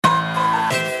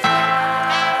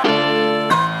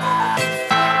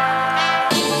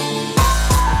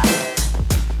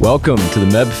Welcome to the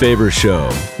Meb Faber Show,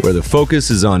 where the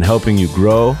focus is on helping you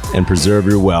grow and preserve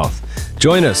your wealth.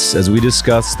 Join us as we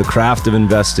discuss the craft of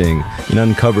investing and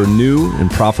uncover new and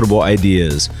profitable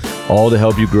ideas, all to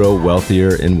help you grow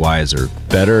wealthier and wiser.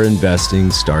 Better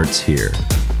investing starts here.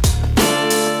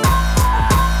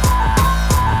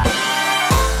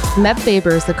 Meb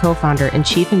Faber is the co-founder and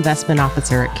chief investment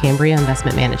officer at Cambria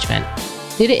Investment Management.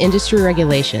 Due to industry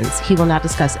regulations, he will not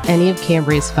discuss any of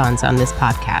Cambria's funds on this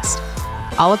podcast.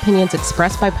 All opinions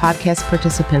expressed by podcast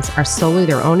participants are solely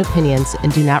their own opinions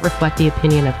and do not reflect the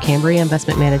opinion of Cambria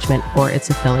Investment Management or its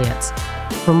affiliates.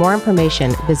 For more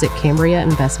information, visit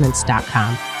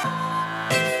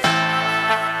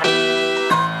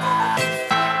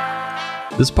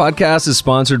CambriaInvestments.com. This podcast is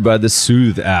sponsored by the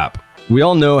Soothe app. We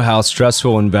all know how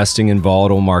stressful investing in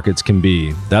volatile markets can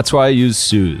be. That's why I use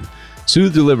Soothe.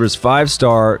 Soothe delivers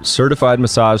 5-star certified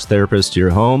massage therapists to your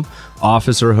home,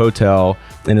 office, or hotel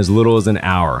in as little as an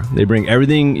hour. They bring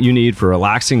everything you need for a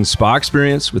relaxing spa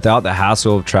experience without the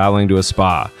hassle of traveling to a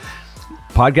spa.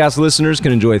 Podcast listeners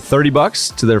can enjoy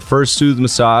 $30 to their first Soothe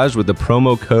massage with the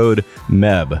promo code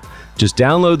MEB. Just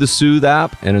download the Soothe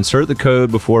app and insert the code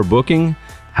before booking.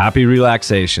 Happy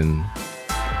relaxation.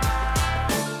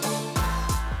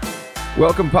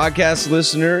 Welcome, podcast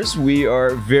listeners. We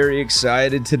are very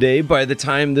excited today. By the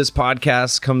time this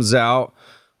podcast comes out,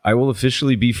 I will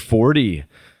officially be 40.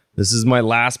 This is my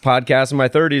last podcast in my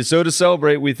 30s. So to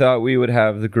celebrate, we thought we would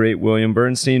have the great William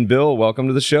Bernstein. Bill, welcome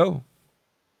to the show.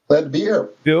 Glad to be here.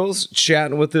 Bill's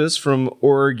chatting with us from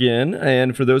Oregon.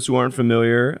 And for those who aren't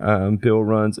familiar, Bill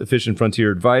runs Efficient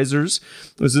Frontier Advisors.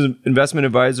 This is an investment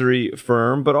advisory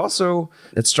firm, but also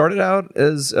it started out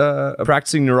as a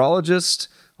practicing neurologist.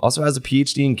 Also has a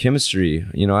PhD in chemistry.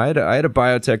 You know, I had a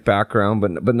biotech background,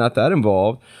 but not that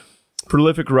involved.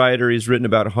 Prolific writer. He's written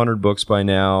about 100 books by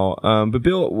now. But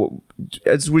Bill,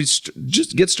 as we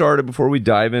just get started before we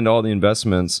dive into all the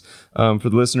investments, for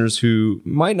the listeners who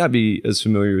might not be as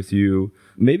familiar with you,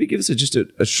 maybe give us just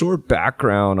a short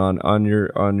background on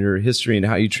your history and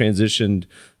how you transitioned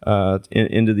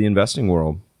into the investing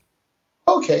world.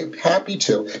 Okay, happy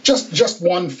to. Just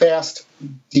one fast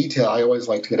detail I always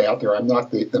like to get out there. I'm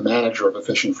not the manager of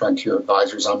Efficient Frontier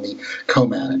Advisors. I'm the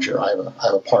co-manager. I have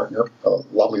a partner, a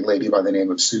lovely lady by the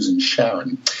name of Susan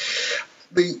Sharon.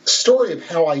 The story of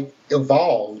how I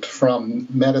evolved from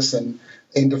medicine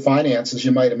into finance, as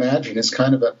you might imagine, is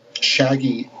kind of a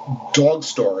shaggy dog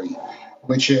story,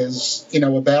 which is,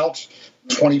 about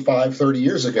 25, 30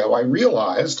 years ago, I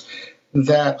realized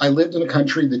that I lived in a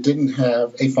country that didn't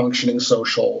have a functioning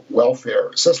social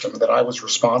welfare system, that I was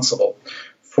responsible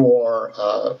for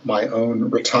my own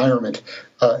retirement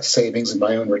savings and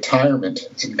my own retirement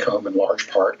income in large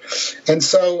part. And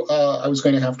so I was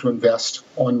going to have to invest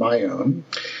on my own.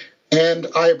 And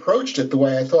I approached it the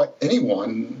way I thought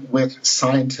anyone with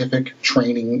scientific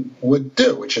training would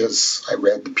do, which is I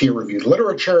read the peer-reviewed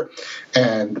literature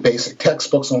and the basic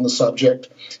textbooks on the subject.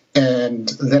 And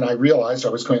then I realized I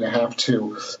was going to have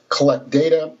to collect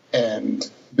data and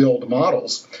build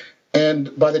models.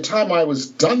 And by the time I was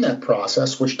done that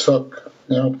process, which took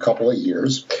a couple of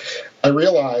years, I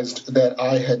realized that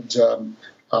I had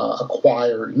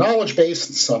acquired knowledge base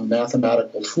and some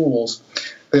mathematical tools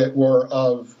that were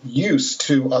of use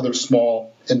to other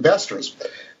small investors.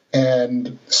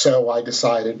 And so I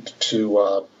decided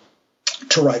to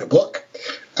write a book.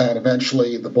 And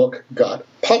eventually the book got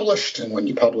published. And when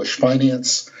you publish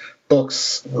finance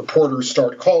books, reporters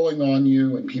start calling on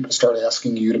you and people start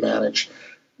asking you to manage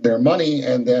their money.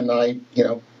 And then I,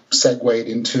 segued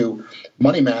into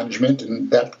money management, and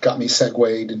that got me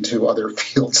segued into other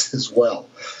fields as well.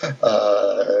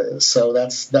 So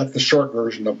that's the short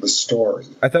version of the story.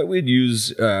 I thought we'd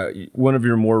use one of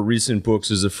your more recent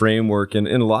books as a framework, and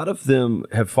a lot of them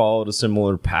have followed a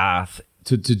similar path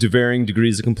to varying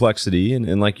degrees of complexity.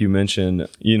 And like you mentioned,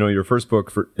 your first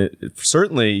book,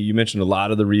 certainly you mentioned a lot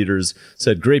of the readers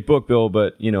said, great book, Bill,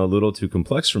 but, a little too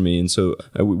complex for me. And so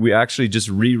we actually just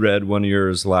reread one of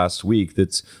yours last week.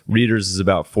 That's Readers is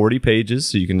about 40 pages,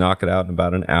 so you can knock it out in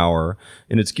about an hour.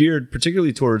 And it's geared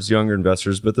particularly towards younger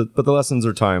investors, but the lessons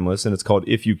are timeless, and it's called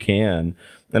If You Can.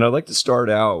 And I'd like to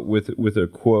start out with a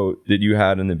quote that you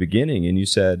had in the beginning, and you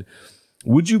said,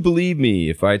 "Would you believe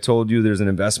me if I told you there's an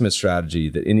investment strategy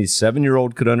that any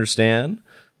 7-year-old could understand,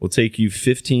 will take you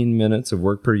 15 minutes of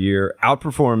work per year,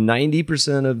 outperform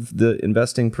 90% of the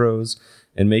investing pros,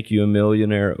 and make you a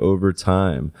millionaire over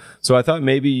time?" So I thought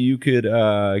maybe you could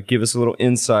give us a little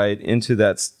insight into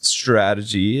that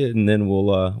strategy, and then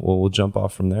we'll jump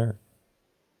off from there.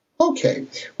 Okay.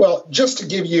 Well, just to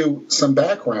give you some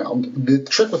background, the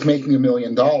trick with making $1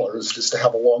 million is to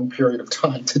have a long period of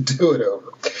time to do it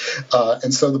over.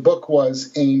 And so the book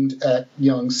was aimed at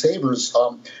young savers.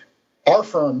 Our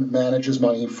firm manages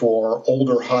money for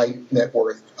older, high net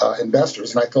worth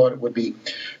investors, and I thought it would be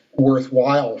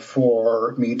worthwhile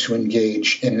for me to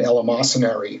engage in an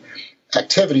eleemosynary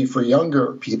activity for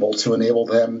younger people to enable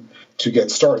them to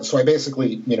get started. So I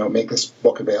basically, make this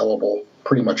book available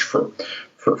pretty much for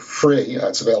free.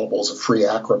 It's available as a free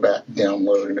Acrobat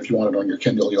download, and if you want it on your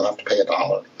Kindle, you'll have to pay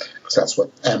 $1 because that's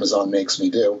what Amazon makes me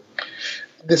do.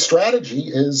 The strategy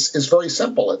is very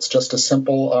simple. It's just a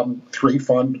simple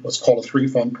what's called a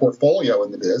three-fund portfolio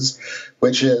in the biz,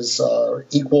 which is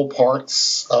equal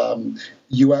parts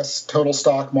U.S. total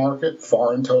stock market,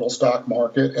 foreign total stock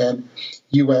market, and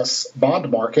U.S. bond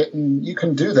market. And you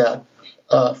can do that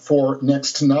for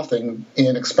next to nothing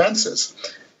in expenses.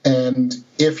 And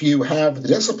if you have the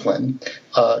discipline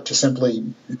to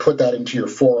simply put that into your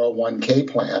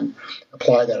 401k plan,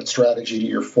 apply that strategy to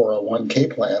your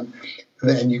 401k plan,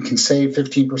 then you can save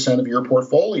 15% of your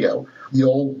portfolio.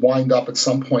 You'll wind up at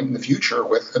some point in the future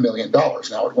with $1 million.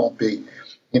 Now, it won't be,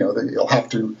 you'll have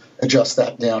to adjust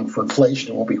that down for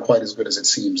inflation. It won't be quite as good as it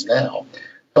seems now.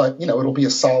 But, it'll be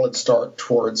a solid start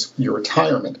towards your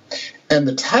retirement. And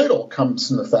the title comes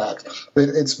from the fact that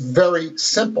it's very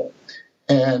simple.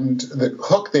 And the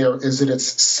hook there is that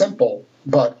it's simple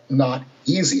but not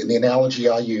easy. And the analogy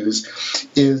I use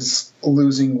is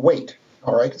losing weight.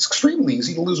 All right, it's extremely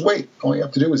easy to lose weight. All you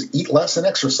have to do is eat less and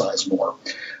exercise more.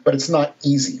 But it's not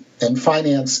easy. And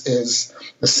finance is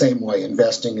the same way.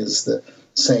 Investing is the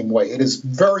same way. It is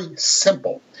very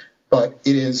simple, but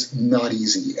it is not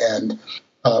easy. And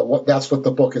that's what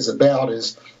the book is about,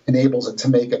 is enables it to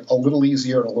make it a little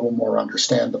easier and a little more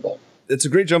understandable. It's a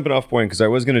great jumping off point, because I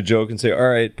was going to joke and say, all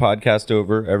right, podcast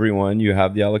over, everyone, you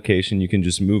have the allocation, you can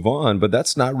just move on. But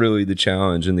that's not really the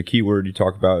challenge. And the key word you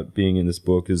talk about being in this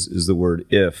book is the word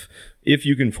if. If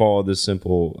you can follow this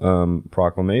simple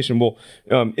proclamation. Well,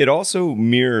 it also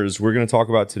mirrors, we're going to talk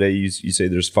about today, you say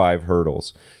there's 5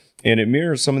 hurdles. And it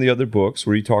mirrors some of the other books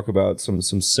where you talk about some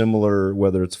similar,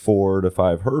 whether it's 4 to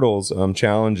 5 hurdles,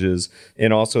 challenges.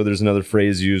 And also there's another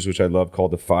phrase used, which I love, called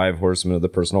the 5 horsemen of the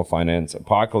personal finance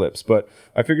apocalypse. But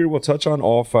I figured we'll touch on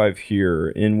all 5 here.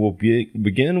 And we'll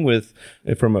begin with,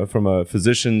 from a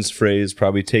physician's phrase,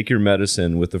 probably take your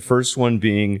medicine, with the first one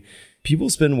being, people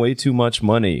spend way too much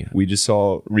money. We just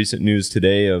saw recent news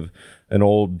today of an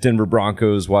old Denver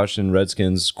Broncos, Washington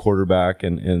Redskins quarterback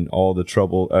and all the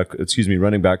trouble,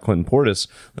 running back Clinton Portis,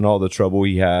 and all the trouble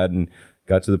he had, and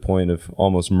got to the point of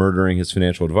almost murdering his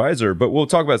financial advisor. But we'll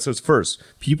talk about it. So first,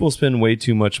 people spend way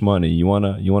too much money. You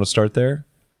wanna start there?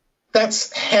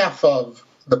 That's half of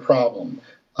the problem.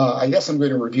 I guess I'm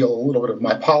going to reveal a little bit of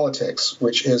my politics,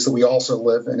 which is that we also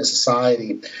live in a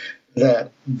society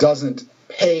that doesn't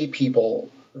pay people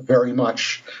very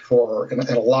much in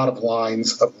a lot of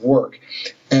lines of work.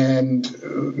 And,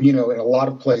 in a lot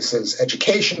of places,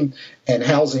 education and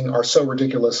housing are so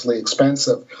ridiculously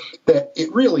expensive that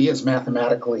it really is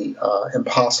mathematically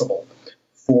impossible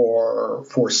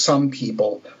for some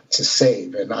people to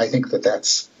save. And I think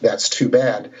that's too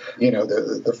bad.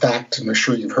 The fact, and I'm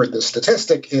sure you've heard this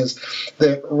statistic, is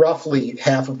that roughly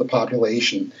half of the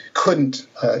population couldn't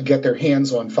get their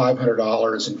hands on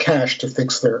 $500 in cash to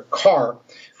fix their car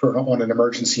on an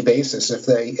emergency basis if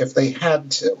they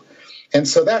had to. And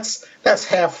so that's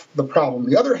half the problem.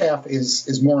 The other half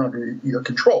is more under your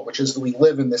control, which is that we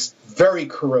live in this very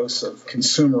corrosive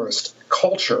consumerist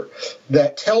culture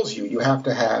that tells you have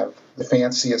to have the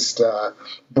fanciest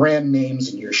brand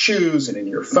names in your shoes and in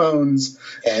your phones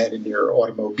and in your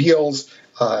automobiles.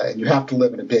 And you have to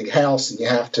live in a big house, and you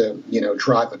have to,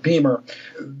 drive a Beamer.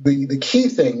 The key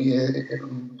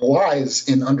thing lies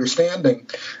in understanding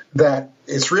that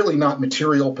it's really not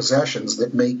material possessions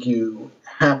that make you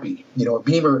happy. A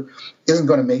Beamer isn't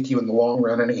going to make you in the long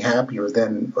run any happier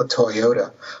than a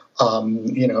Toyota.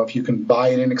 If you can buy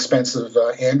an inexpensive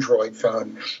Android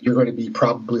phone, you're going to be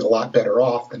probably a lot better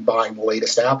off than buying the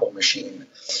latest Apple machine.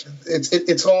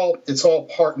 It's all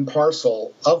part and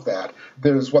parcel of that.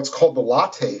 There's what's called the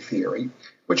latte theory,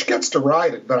 which gets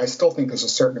derided, but I still think there's a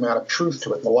certain amount of truth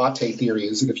to it. The latte theory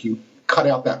is that if you cut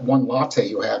out that one latte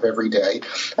you have every day,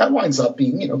 that winds up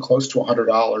being close to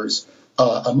 $100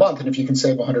 a month. And if you can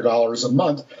save $100 a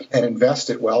month and invest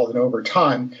it well, then over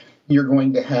time you're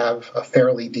going to have a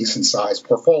fairly decent sized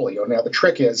portfolio. Now the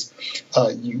trick is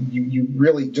you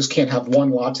really just can't have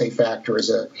one latte factor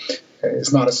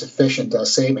is not a sufficient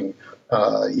saving.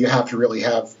 You have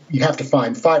to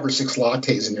find 5 or 6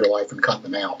 lattes in your life and cut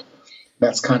them out.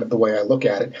 That's kind of the way I look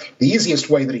at it. The easiest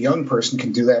way that a young person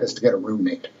can do that is to get a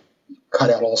roommate. Cut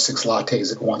out all 6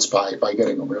 lattes at once by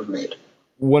getting a roommate.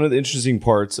 One of the interesting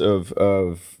parts of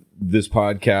this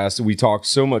podcast, we talk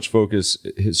so much focus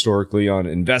historically on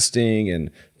investing and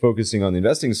focusing on the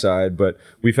investing side, but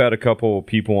we've had a couple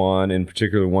people on, in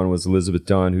particular one was Elizabeth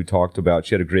Dunn, who talked about,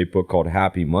 she had a great book called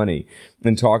Happy Money,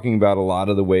 and talking about a lot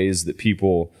of the ways that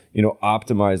people,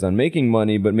 optimize on making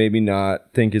money, but maybe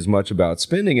not think as much about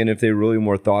spending. And if they're really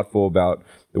more thoughtful about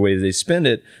the way they spend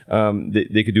it,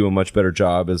 they could do a much better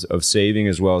job of saving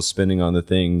as well as spending on the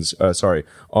things,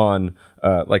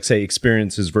 like say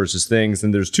experiences versus things.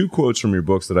 And there's 2 quotes from your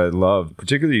books that I love,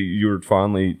 particularly you were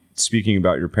fondly speaking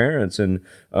about your parents. And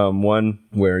one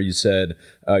where you said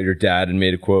your dad had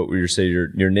made a quote where you say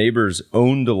your neighbors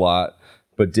owned a lot,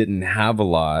 but didn't have a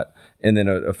lot. And then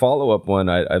a follow-up one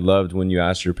I loved when you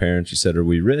asked your parents, you said, "Are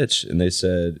we rich?" And they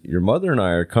said, "Your mother and I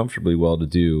are comfortably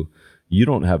well-to-do. You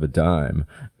don't have a dime,"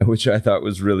 which I thought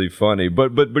was really funny.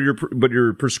 But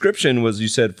your prescription was, you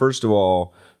said, first of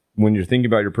all, when you're thinking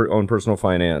about your own personal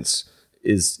finance,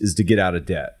 is to get out of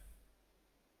debt.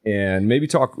 And maybe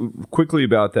talk quickly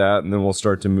about that, and then we'll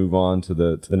start to move on to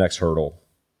the next hurdle.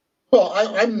 Well,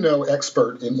 I'm no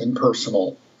expert in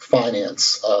personal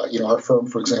finance. Our firm,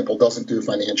 for example, doesn't do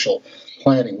financial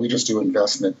planning. We just do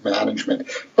investment management.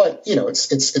 But,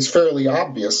 it's fairly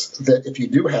obvious that if you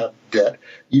do have debt,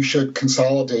 you should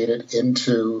consolidate it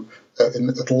into at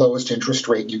the lowest interest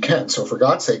rate you can. So for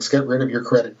God's sakes, get rid of your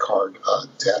credit card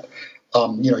debt.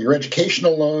 Your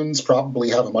educational loans probably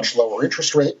have a much lower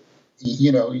interest rate.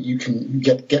 You can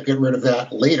get rid of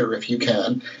that later if you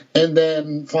can. And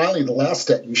then finally, the last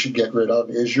debt you should get rid of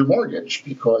is your mortgage,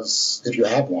 because if you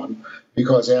have one,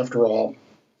 because after all,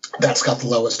 that's got the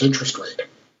lowest interest rate.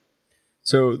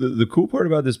 So the cool part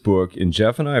about this book, and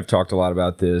Jeff and I have talked a lot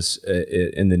about this,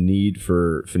 and the need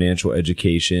for financial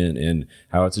education, and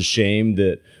how it's a shame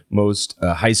that most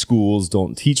high schools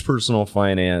don't teach personal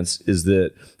finance, is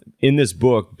that in this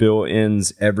book, Bill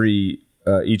ends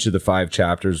each of the 5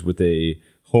 chapters with a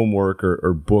homework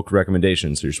or book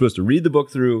recommendation. So you're supposed to read the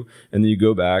book through, and then you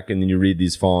go back and then you read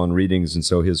these fallen readings. And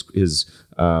so his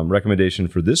recommendation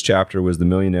for this chapter was The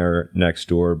Millionaire Next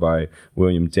Door by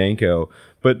William Danko.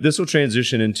 But this will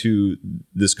transition into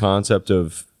this concept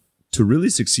of, to really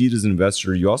succeed as an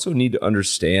investor, you also need to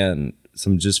understand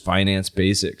some just finance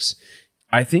basics.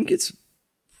 I think it's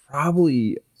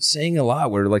probably saying a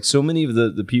lot, where like so many of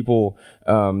the people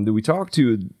that we talk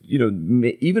to,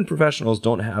 even professionals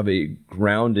don't have a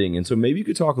grounding. And so maybe you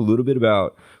could talk a little bit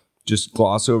about, just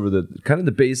gloss over the kind of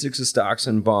the basics of stocks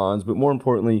and bonds, but more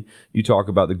importantly, you talk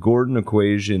about the Gordon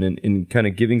equation and kind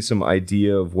of giving some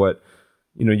idea of what,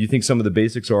 you think some of the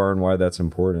basics are and why that's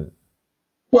important.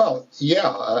 Well, yeah,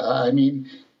 I mean,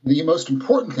 the most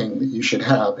important thing that you should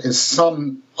have is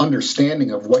some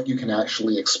understanding of what you can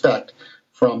actually expect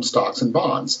from stocks and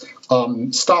bonds.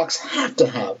 Stocks have to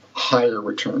have higher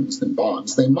returns than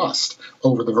bonds. They must,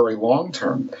 over the very long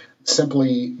term,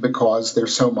 simply because they're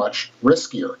so much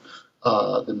riskier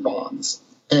than bonds.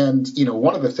 And,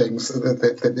 one of the things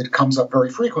that comes up very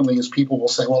frequently is people will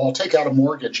say, well, I'll take out a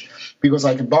mortgage because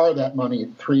I can borrow that money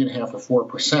at 3.5% or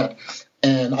 4%,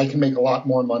 and I can make a lot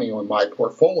more money on my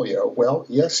portfolio. Well,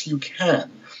 yes, you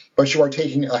can, but you are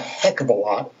taking a heck of a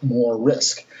lot more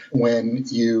risk when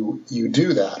you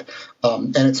do that.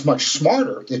 And it's much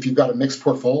smarter if you've got a mixed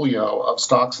portfolio of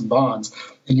stocks and bonds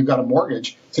and you've got a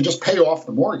mortgage to just pay off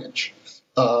the mortgage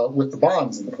with the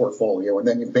bonds in the portfolio. And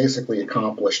then you've basically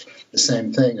accomplished the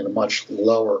same thing at a much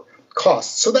lower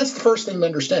cost. So that's the first thing to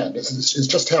understand is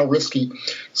just how risky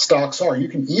stocks are. You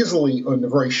can easily, in the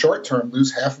very short term,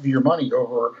 lose half of your money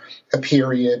over a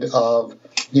period of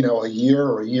a year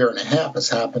or a year and a half, has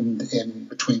happened in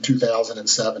between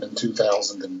 2007 and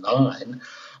 2009.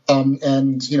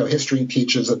 And history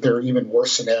teaches that there are even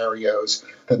worse scenarios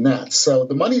than that. So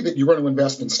the money that you're going to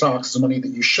invest in stocks is money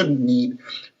that you shouldn't need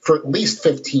for at least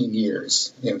 15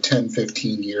 years, 10,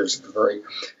 15 years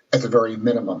at the very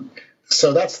minimum.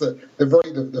 So that's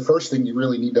the first thing you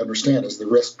really need to understand is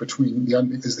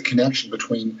the connection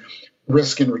between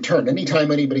risk and return.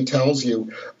 Anytime anybody tells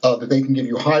you that they can give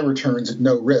you high returns at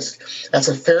no risk, that's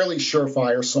a fairly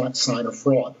surefire sign of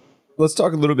fraud. Let's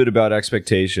talk a little bit about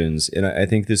expectations, and I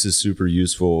think this is super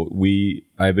useful.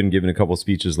 I've been giving a couple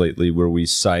speeches lately where we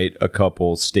cite a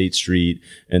couple, State Street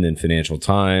and then Financial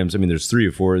Times. I mean, there's 3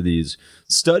 or 4 of these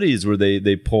studies where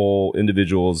they poll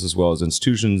individuals as well as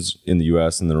institutions in the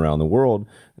U.S. and then around the world,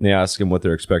 and they ask them what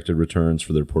their expected returns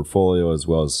for their portfolio as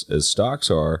well as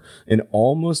stocks are, and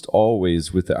almost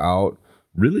always without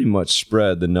really much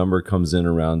spread, the number comes in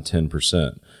around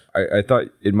 10%. I thought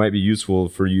it might be useful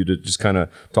for you to just kind of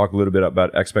talk a little bit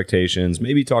about expectations,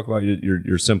 maybe talk about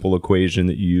your simple equation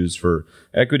that you use for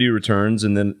equity returns,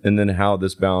 and then how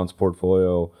this balanced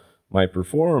portfolio might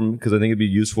perform, because I think it'd be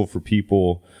useful for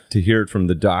people to hear it from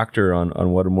the doctor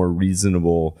on what a more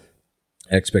reasonable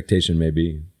expectation may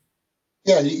be.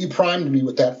 Yeah, you primed me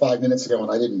with that 5 minutes ago,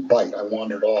 and I didn't bite. I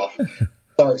wandered off.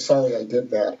 Sorry, I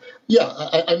did that. Yeah,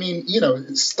 I mean,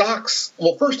 stocks.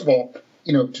 Well, first of all,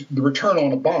 the return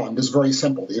on a bond is very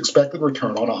simple. The expected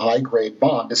return on a high-grade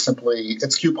bond is simply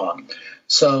its coupon.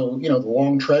 So, the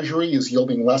long Treasury is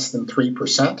yielding less than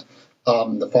 3%.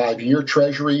 The 5-year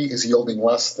Treasury is yielding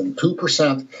less than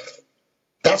 2%.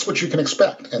 That's what you can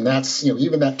expect. And that's,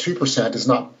 even that 2% is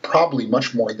not probably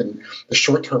much more than the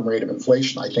short-term rate of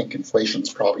inflation. I think inflation is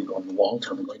probably on the long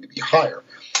term going to be higher,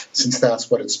 since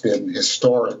that's what it's been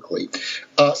historically.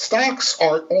 Stocks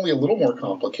are only a little more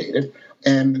complicated,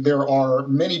 and there are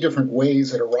many different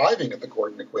ways at arriving at the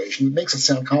Gordon equation. It makes it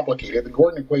sound complicated. The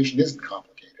Gordon equation isn't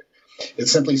complicated. It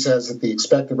simply says that the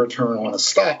expected return on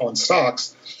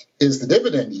stocks is the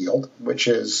dividend yield, which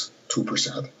is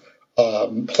 2%,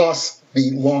 plus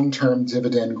the long-term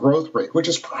dividend growth rate, which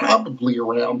is probably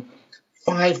around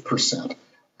 5%.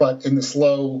 But in this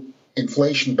low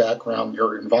inflation background,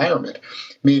 your environment,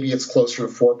 maybe it's closer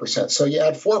to 4%. So you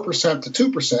add 4% to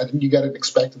 2%, and you get an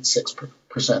expected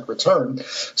 6% return.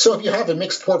 So if you have a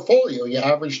mixed portfolio, you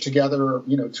average together, 2%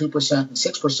 and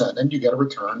 6%, and you get a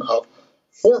return of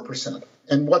 4%.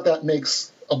 And what that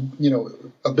makes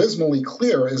abysmally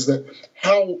clear is that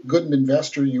how good an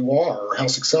investor you are, or how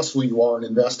successful you are in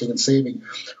investing and saving,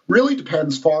 really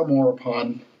depends far more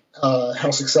upon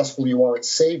how successful you are at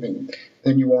saving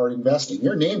than you are investing.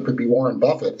 Your name could be Warren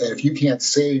Buffett, and if you can't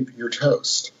save, you're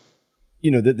toast.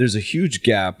 There's a huge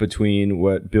gap between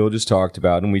what Bill just talked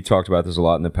about, and we talked about this a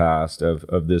lot in the past,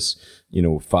 of this,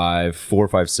 4,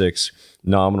 5, 6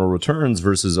 nominal returns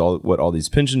versus what all these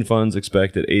pension funds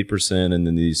expect at 8%, and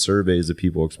then these surveys of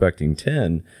people expecting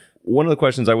 10. One of the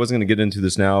questions, I wasn't going to get into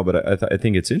this now, but I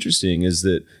think it's interesting, is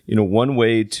that, one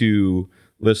way to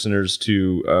listeners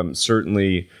to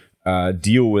certainly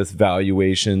deal with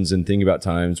valuations and think about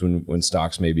times when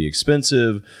stocks may be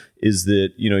expensive is that,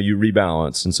 you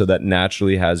rebalance. And so that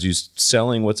naturally has you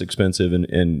selling what's expensive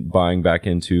and buying back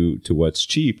into what's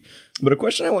cheap. But a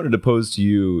question I wanted to pose to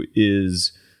you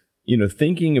is,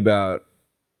 thinking about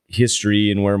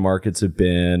history and where markets have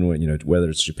been, whether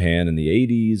it's Japan in the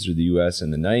 80s or the US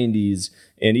in the 90s,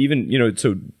 and even,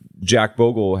 so Jack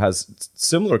Bogle has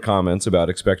similar comments about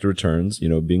expected returns,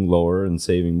 being lower and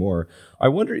saving more. I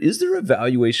wonder, is there a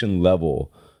valuation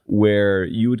level where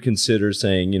you would consider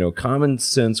saying, common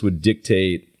sense would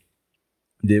dictate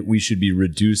that we should be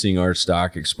reducing our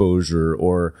stock exposure,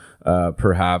 or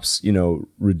perhaps,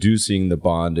 reducing the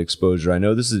bond exposure? I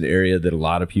know this is an area that a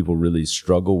lot of people really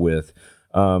struggle with.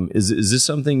 Is this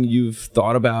something you've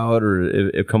thought about,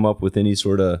 or have come up with any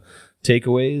sort of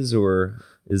takeaways, or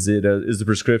is the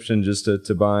prescription just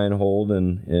to buy and hold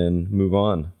and move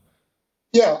on?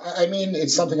 Yeah, I mean,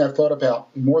 it's something I've thought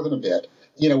about more than a bit.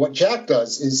 What Jack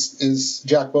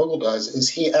Bogle does is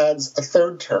he adds a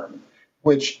third term,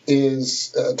 which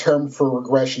is a term for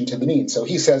regression to the mean. So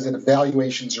he says that if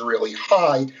valuations are really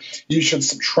high, you should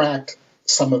subtract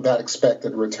some of that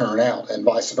expected return out, and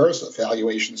vice versa if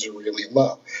valuations are really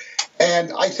low.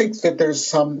 And I think that there's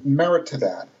some merit to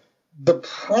that. The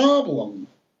problem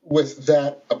with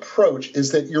that approach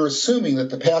is that you're assuming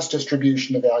that the past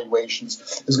distribution of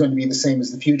valuations is going to be the same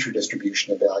as the future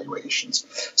distribution of valuations.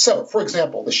 So, for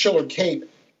example, the Shiller Cape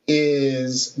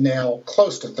is now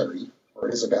close to 30, or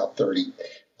it is about 30,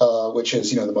 which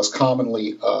is, the most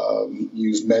commonly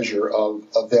used measure of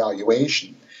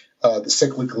valuation. The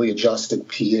cyclically adjusted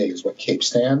PA is what CAPE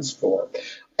stands for.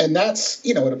 And that's,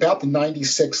 at about the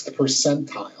 96th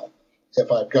percentile, if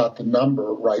I've got the number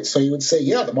right. So you would say,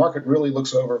 yeah, the market really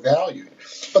looks overvalued.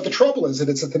 But the trouble is that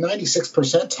it's at the 96th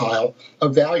percentile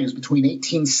of values between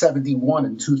 1871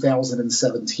 and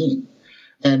 2017.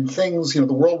 And things, the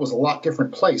world was a lot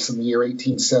different place in the year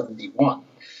 1871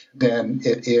 than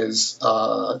it is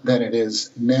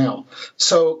now.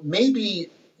 So maybe,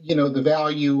 the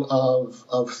value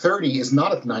of 30 is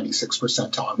not at the 96th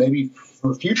percentile. Maybe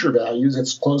for future values,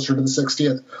 it's closer to the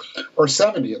 60th or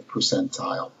 70th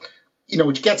percentile.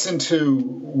 Which gets into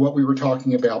what we were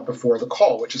talking about before the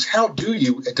call, which is how do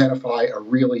you identify a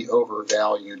really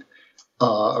overvalued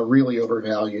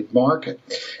market?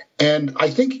 And I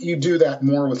think you do that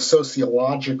more with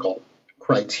sociological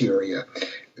criteria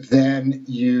than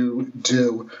you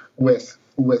do with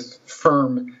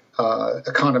firm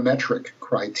econometric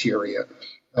criteria.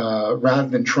 rather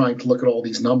than trying to look at all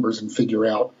these numbers and figure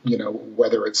out,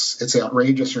 whether it's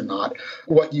outrageous or not.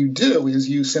 What you do is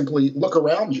you simply look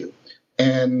around you,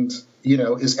 and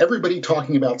is everybody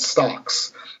talking about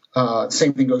stocks?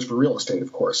 Same thing goes for real estate,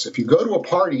 of course. If you go to a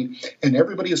party and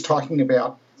everybody is talking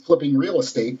about flipping real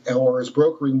estate or is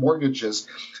brokering mortgages,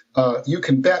 you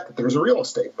can bet that there's a real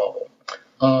estate bubble.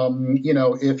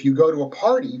 If you go to a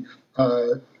party,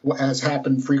 as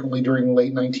happened frequently during the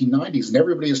late 1990s, and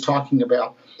everybody is talking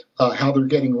about how they're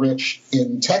getting rich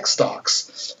in tech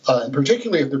stocks, and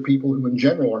particularly if they're people who in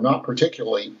general are not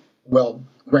particularly well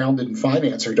grounded in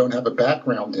finance or don't have a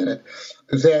background in it,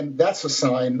 then that's a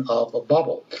sign of a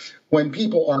bubble. When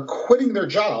people are quitting their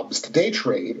jobs to day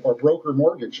trade or broker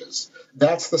mortgages,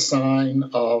 that's the sign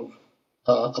of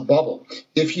a bubble.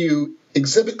 If you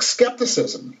exhibit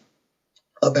skepticism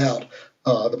about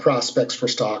the prospects for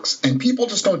stocks, and people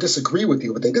just don't disagree with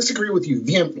you, but they disagree with you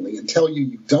vehemently and tell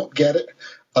you don't get it,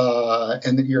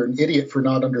 and that you're an idiot for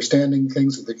not understanding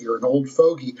things, that you're an old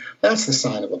fogey, that's the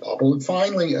sign of a bubble. And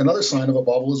finally, another sign of a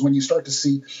bubble is when you start to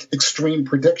see extreme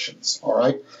predictions, all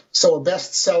right? So a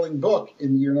best-selling book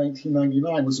in the year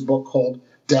 1999 was a book called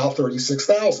Dow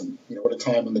 36,000, at a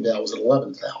time when the Dow was at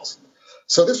 11,000.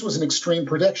 So this was an extreme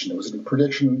prediction. It was a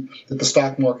prediction that the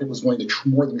stock market was going to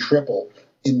more than triple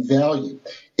in value.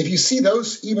 If you see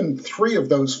those, even three of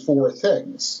those four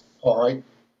things, all right,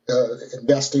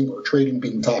 investing or trading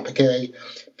being topic A,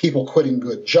 people quitting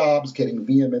good jobs, getting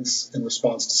vehemence in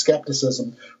response to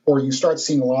skepticism, or you start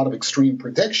seeing a lot of extreme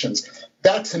predictions,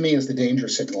 that to me is the danger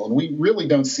signal. And we really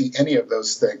don't see any of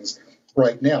those things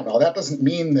right now. Now, that doesn't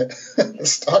mean that the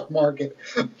stock market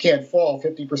can't fall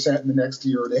 50% in the next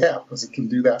year and a half, because it can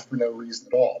do that for no reason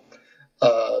at all.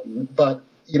 But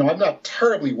I'm not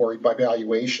terribly worried by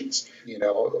valuations,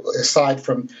 aside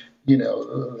from,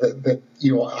 I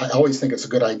always think it's a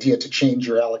good idea to change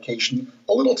your allocation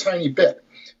a little tiny bit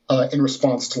in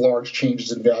response to large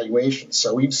changes in valuations.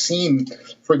 So we've seen,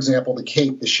 for example,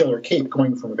 the Schiller Cape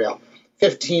going from about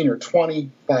 15 or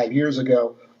 25 years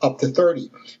ago up to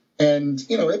 30. And,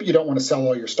 maybe you don't want to sell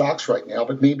all your stocks right now,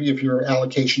 but maybe if your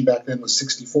allocation back then was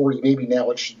 60-40, maybe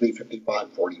now it should be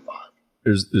 55-45.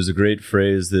 There's a great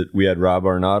phrase that we had Rob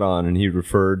Arnott on, and he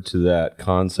referred to that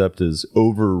concept as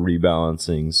over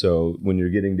rebalancing. So when you're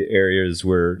getting to areas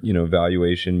where,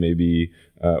 valuation may be,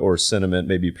 or sentiment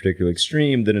may be particularly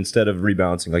extreme, then instead of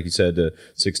rebalancing, like you said, to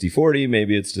 60-40,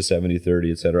 maybe it's to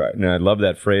 70-30, et cetera. And I love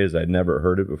that phrase. I'd never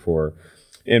heard it before.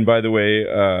 And by the way,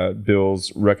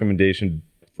 Bill's recommendation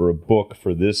for a book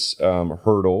for this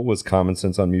hurdle was Common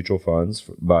Sense on Mutual Funds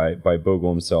by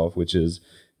Bogle himself, which is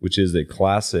a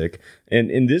classic. And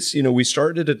in this, we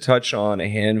started to touch on a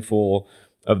handful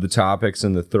of the topics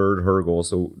in the third hurdle,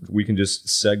 so we can just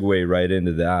segue right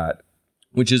into that,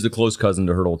 which is the close cousin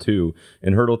to hurdle 2.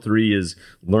 And hurdle 3 is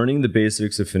learning the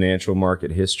basics of financial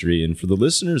market history. And for the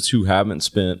listeners who haven't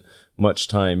spent much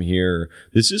time here,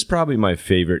 this is probably my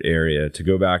favorite area to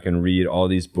go back and read all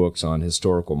these books on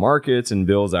historical markets, and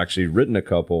Bill's actually written a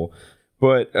couple.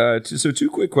 But so two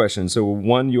quick questions. So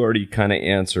one you already kind of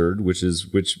answered, which is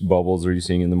which bubbles are you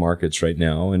seeing in the markets right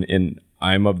now? And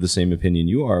I'm of the same opinion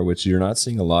you are, which you're not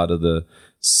seeing a lot of the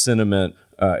sentiment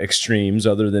extremes,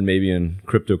 other than maybe in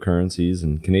cryptocurrencies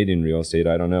and Canadian real estate.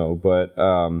 I don't know, but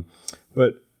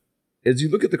as you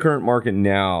look at the current market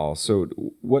now, so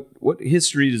what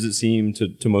history does it seem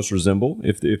to most resemble,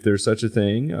 if there's such a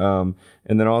thing? And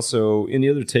then also any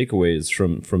other takeaways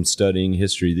from studying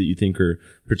history that you think are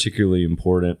particularly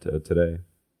important today?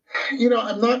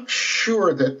 I'm not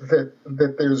sure that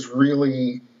there's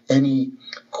really any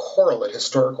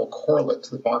historical correlate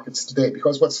to the markets today,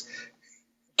 because what's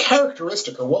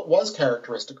characteristic, or what was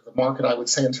characteristic of the market, I would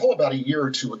say, until about a year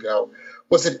or two ago,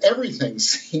 was that everything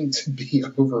seemed to be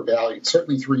overvalued.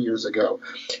 Certainly 3 years ago,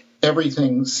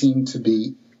 everything seemed to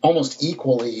be almost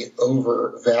equally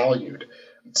overvalued.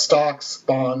 Stocks,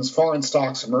 bonds, foreign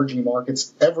stocks, emerging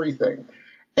markets, everything.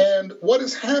 And what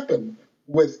has happened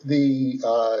with the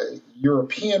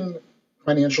European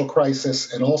financial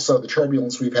crisis and also the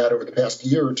turbulence we've had over the past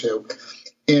year or two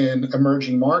in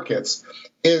emerging markets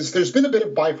is there's been a bit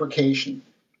of bifurcation.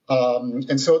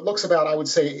 And so it looks about, I would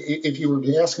say, if you were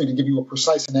to ask me to give you a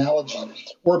precise analogy,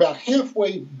 we're about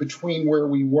halfway between where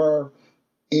we were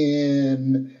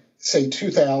in, say,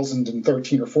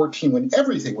 2013 or 14, when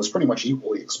everything was pretty much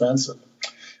equally expensive,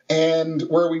 and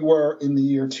where we were in the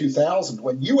year 2000,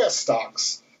 when U.S.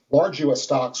 stocks, large U.S.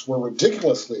 stocks, were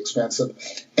ridiculously expensive,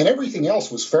 and everything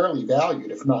else was fairly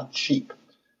valued, if not cheap,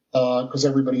 because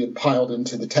everybody had piled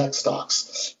into the tech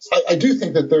stocks. I do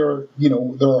think that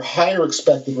there are higher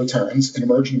expected returns in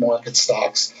emerging market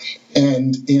stocks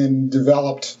and in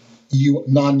developed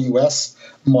non-U.S.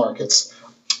 markets.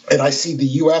 And I see the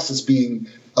U.S. as being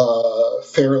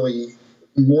fairly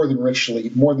more than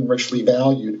richly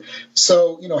valued.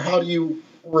 So, how do you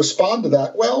respond to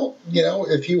that? Well,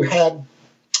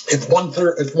 if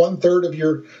one third of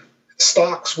your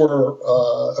stocks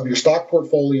of your stock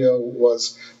portfolio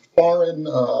was foreign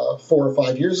 4 or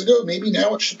 5 years ago, maybe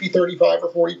now it should be 35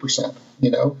 or 40%.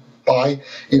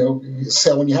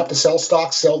 Sell when you have to sell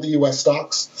stocks, sell the U.S.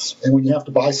 stocks, and when you have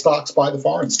to buy stocks, buy the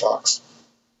foreign stocks.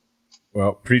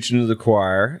 Well, preaching to the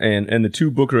choir, and the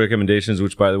two book recommendations,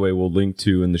 which, by the way, we'll link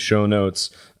to in the show notes,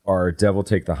 are Devil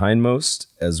Take the Hindmost,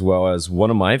 as well as one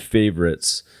of my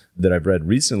favorites that I've read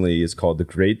recently is called The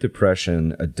Great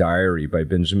Depression, A Diary by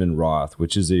Benjamin Roth,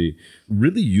 which is a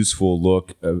really useful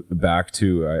look back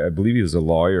to, I believe he was a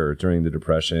lawyer during the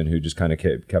Depression who just kind of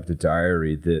kept a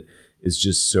diary that is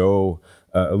just so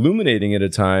illuminating at a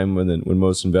time when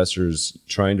most investors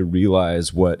trying to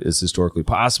realize what is historically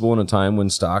possible in a time when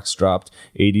stocks dropped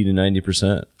 80 to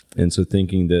 90%. And so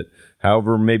thinking that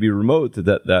however maybe remote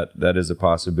that is a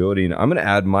possibility. And I'm going to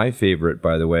add my favorite,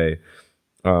 by the way,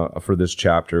 for this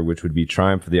chapter, which would be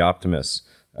Triumph of the Optimists,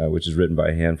 which is written by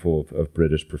a handful of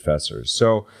British professors.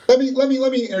 So let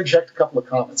me interject a couple of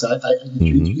comments.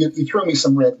 You threw me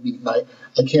some red meat, and I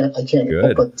can't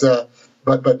help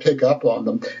but pick up on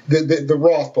them. The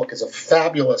Roth book is a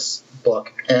fabulous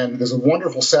book, and there's a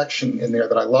wonderful section in there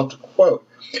that I love to quote,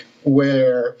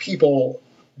 where people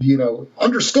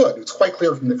understood. It's quite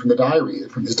clear from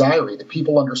his diary, that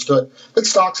people understood that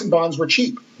stocks and bonds were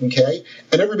cheap. Okay,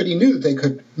 and everybody knew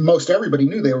most everybody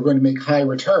knew they were going to make high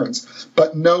returns,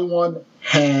 but no one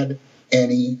had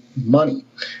any money.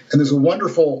 And there's a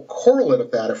wonderful correlate of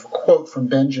that, a quote from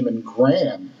Benjamin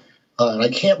Graham, and I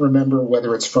can't remember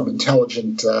whether it's from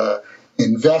Intelligent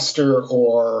Investor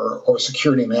or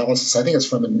Security Analysis. I think it's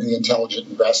from the Intelligent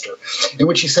Investor, in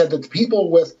which he said that the people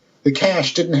with the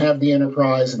cash didn't have the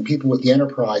enterprise, and people with the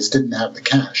enterprise didn't have the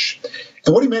cash.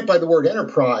 And what he meant by the word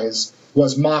enterprise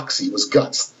was moxie, was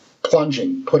guts,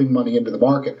 plunging, putting money into the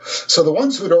market. So the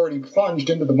ones who had already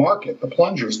plunged into the market, the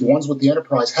plungers, the ones with the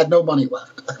enterprise, had no money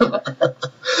left.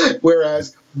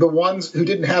 Whereas the ones who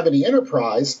didn't have any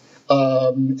enterprise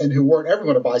and who weren't ever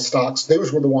going to buy stocks,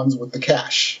 those were the ones with the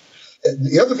cash.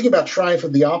 The other thing about Triumph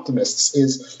of the Optimists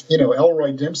is,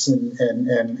 Elroy Dimpson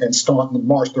and Staunton and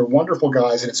Marsh, they're wonderful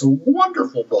guys, and it's a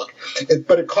wonderful book,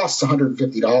 but it costs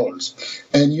 $150.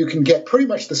 And you can get pretty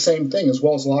much the same thing, as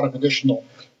well as a lot of additional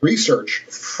research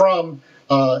from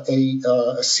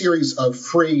a series of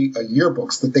free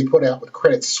yearbooks that they put out with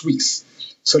Credit Suisse.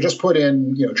 So just put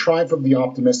in, Triumph of the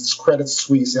Optimists, Credit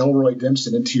Suisse, Elroy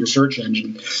Dimpson into your search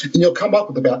engine, and you'll come up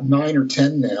with about 9 or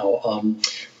 10 now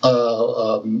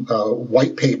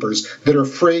white papers that are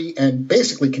free and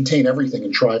basically contain everything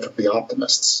in Triumph of the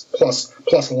Optimists,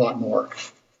 plus a lot more.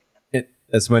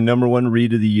 That's my number one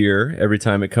read of the year every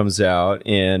time it comes out,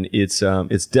 and it's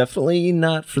definitely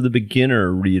not for the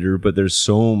beginner reader, but there's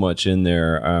so much in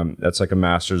there. That's like a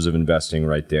Masters of Investing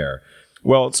right there.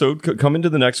 Well, so coming to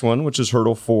the next one, which is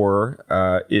Hurdle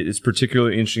 4, it's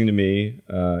particularly interesting to me.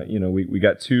 We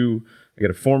got I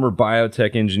got a former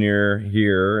biotech engineer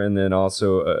here, and then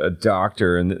also a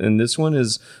doctor, and this one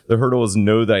is the hurdle is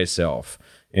know thyself,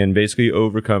 and basically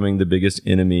overcoming the biggest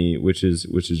enemy, which is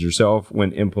yourself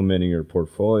when implementing your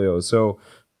portfolio. So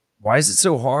why is it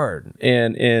so hard?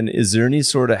 And is there any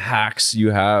sort of hacks you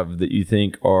have that you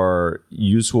think are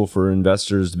useful for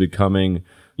investors to becoming,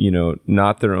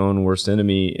 not their own worst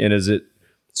enemy? And is it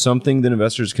something that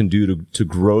investors can do to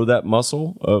grow that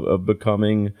muscle of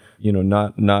becoming,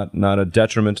 not a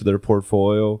detriment to their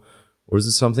portfolio? Or is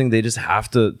it something they just have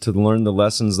to learn the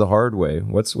lessons the hard way?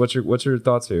 What's your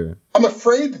thoughts here? I'm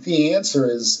afraid that the answer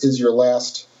is your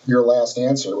last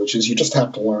answer, which is you just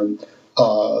have to learn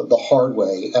the hard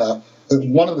way.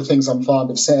 One of the things I'm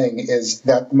fond of saying is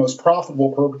that the most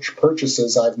profitable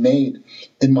purchases I've made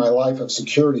in my life of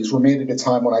securities were made at a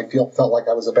time when I felt like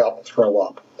I was about to throw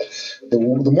up. The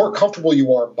more comfortable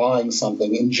you are buying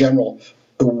something, in general,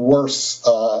 the worse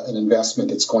an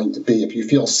investment it's going to be. If you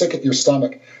feel sick at your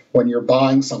stomach when you're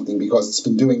buying something because it's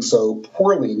been doing so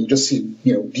poorly and you just see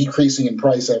decreasing in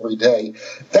price every day,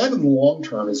 that in the long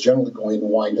term is generally going to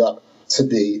wind up to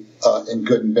be in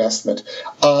good investment.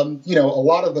 A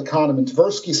lot of the Kahneman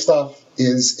Tversky stuff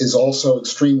is also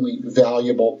extremely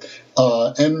valuable,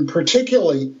 and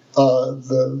particularly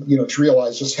to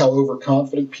realize just how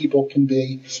overconfident people can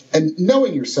be. And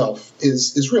knowing yourself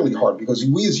is really hard, because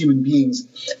we as human beings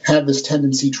have this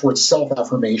tendency towards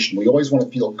self-affirmation. We always want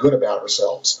to feel good about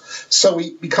ourselves. So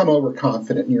we become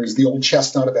overconfident. And there's the old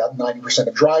chestnut about 90%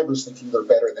 of drivers thinking they're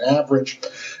better than average.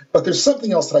 But there's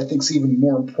something else that I think is even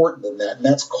more important than that, and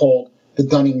that's called the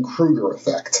Dunning-Kruger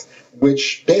effect,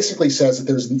 which basically says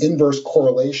that there's an inverse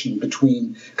correlation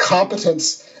between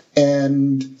competence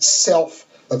and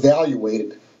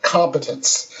self-evaluated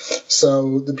competence.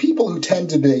 So the people who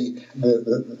tend to be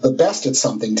the best at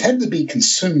something tend to be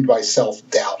consumed by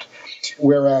self-doubt,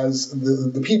 whereas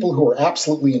the people who are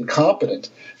absolutely incompetent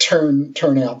turn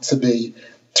out to be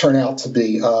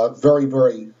very,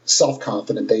 very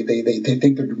self-confident. They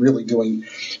think they're really doing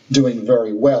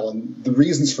very well, and the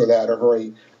reasons for that are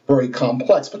very, very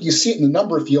complex. But you see it in a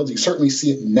number of fields. You certainly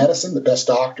see it in medicine. The best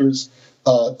doctors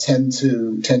tend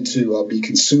to be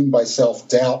consumed by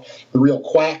self-doubt. The real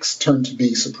quacks turn to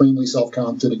be supremely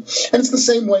self-confident, and it's the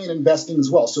same way in investing as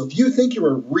well. So if you think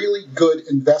you're a really good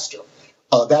investor,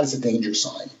 that is a danger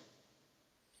sign.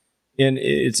 And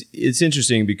it's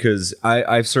interesting because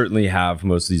I certainly have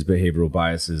most of these behavioral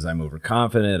biases. I'm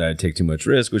overconfident. I take too much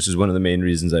risk, which is one of the main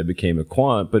reasons I became a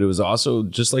quant. But it was also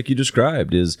just like you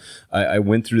described, is I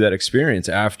went through that experience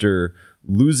after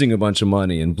losing a bunch of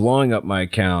money and blowing up my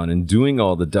account and doing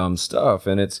all the dumb stuff.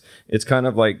 And it's kind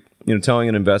of like, telling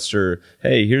an investor,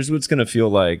 hey, here's what it's going to feel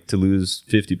like to lose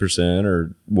 50%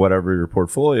 or whatever your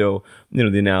portfolio.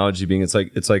 The analogy being it's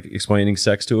like explaining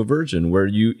sex to a virgin, where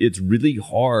it's really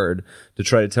hard to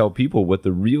try to tell people what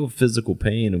the real physical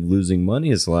pain of losing money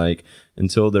is like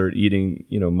until they're eating,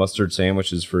 mustard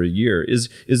sandwiches for a year. Is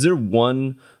there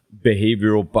one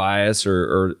behavioral bias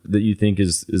or that you think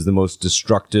is the most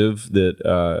destructive that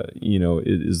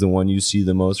is the one you see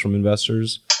the most from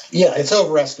investors? Yeah, it's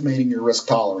overestimating your risk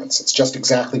tolerance. It's just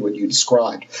exactly what you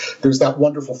described. There's that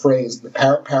wonderful phrase, the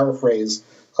paraphrase,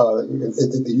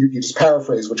 you just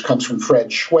paraphrase, which comes from Fred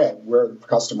Schwed, Where Are the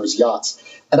Customer's Yachts?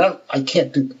 And I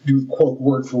can't do the quote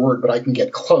word for word, but I can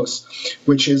get close,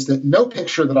 which is that no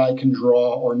picture that I can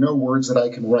draw or no words that I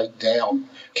can write down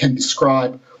can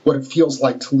describe what it feels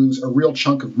like to lose a real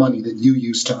chunk of money that you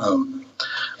used to own.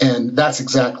 And that's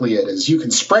exactly it. Is you can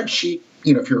spreadsheet,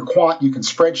 if you're a quant, you can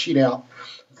spreadsheet out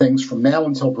things from now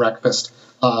until breakfast.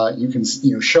 You can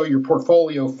show your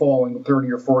portfolio falling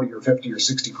 30 or 40 or 50 or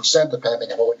 60%,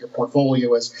 depending on what your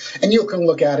portfolio is, and you can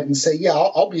look at it and say, yeah,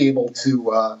 I'll be able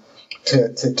to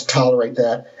tolerate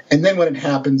that. And then when it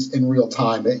happens in real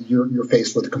time, you're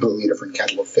faced with a completely different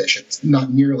kettle of fish. It's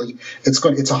not nearly. It's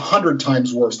 100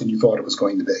 times worse than you thought it was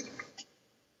going to be.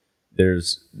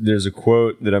 There's a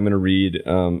quote that I'm going to read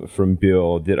from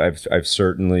Bill that I've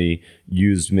certainly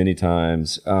used many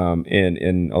times,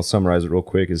 and I'll summarize it real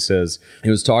quick. It says, he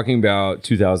was talking about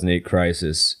 2008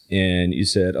 crisis, and he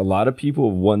said, a lot of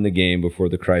people won the game before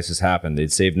the crisis happened.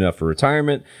 They'd saved enough for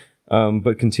retirement,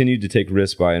 but continued to take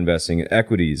risks by investing in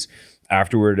equities.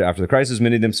 After the crisis,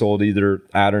 many of them sold either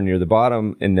at or near the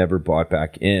bottom and never bought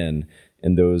back in.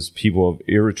 And those people have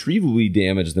irretrievably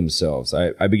damaged themselves.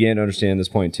 I began to understand this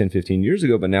point 10, 15 years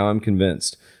ago, but now I'm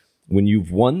convinced. When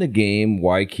you've won the game,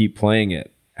 why keep playing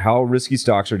it? How risky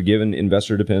stocks are to give an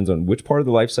investor depends on which part of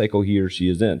the life cycle he or she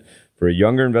is in. For a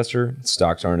younger investor,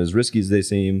 stocks aren't as risky as they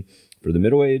seem. For the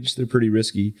middle age, they're pretty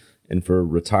risky. And for a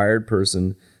retired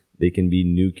person, they can be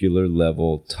nuclear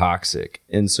level toxic.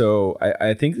 And so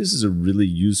I think this is a really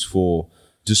useful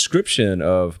description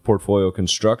of portfolio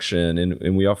construction,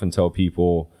 and we often tell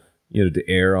people, to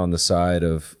err on the side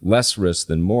of less risk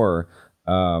than more.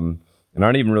 And I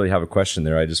don't even really have a question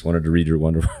there. I just wanted to read your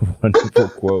wonderful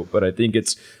quote, but I think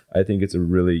it's a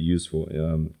really useful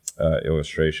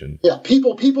illustration. Yeah,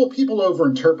 people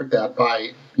overinterpret that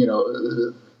by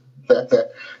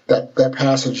that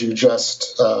passage you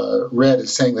just read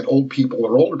is saying that old people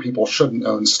or older people shouldn't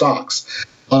own stocks.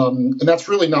 And that's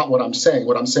really not what I'm saying.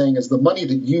 What I'm saying is the money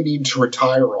that you need to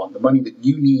retire on, the money that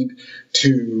you need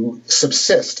to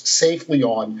subsist safely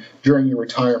on during your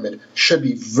retirement should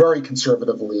be very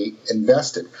conservatively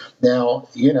invested. Now,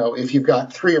 if you've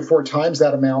got 3 or 4 times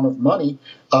that amount of money,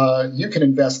 you can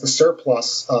invest the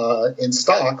surplus in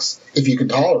stocks if you can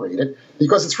tolerate it,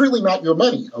 because it's really not your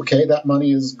money, okay? That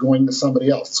money is going to somebody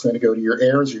else. It's going to go to your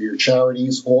heirs or your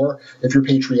charities, or if you're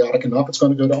patriotic enough, it's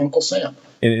going to go to Uncle Sam.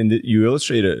 And you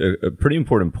illustrate a pretty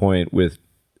important point with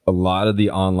a lot of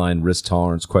the online risk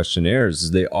tolerance questionnaires.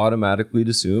 Is they automatically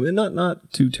assume, and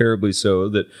not too terribly so,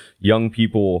 that young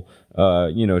people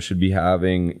should be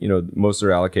having most of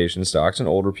their allocation in stocks, and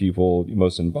older people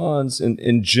most in bonds.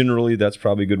 And generally that's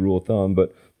probably a good rule of thumb,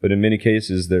 but in many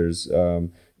cases there's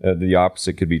the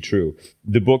opposite could be true.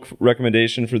 The book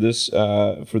recommendation for this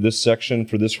section,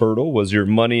 for this hurdle, was Your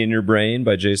Money in Your Brain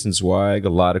by Jason Zweig. A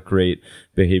lot of great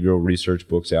behavioral research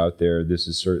books out there. This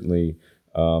is certainly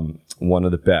one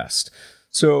of the best.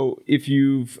 So if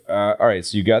you've, all right,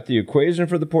 so you got the equation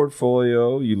for the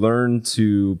portfolio, you learn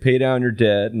to pay down your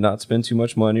debt, not spend too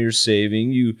much money or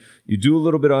saving, you do a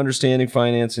little bit of understanding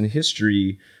finance and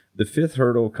history. The fifth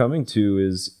hurdle coming to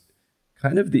is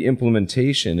kind of the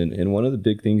implementation. And one of the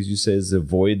big things you say is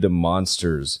avoid the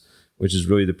monsters, which is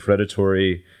really the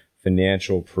predatory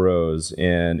financial pros.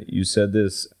 And you said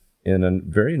this in a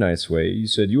very nice way. You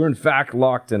said you were in fact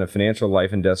locked in a financial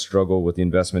life and death struggle with the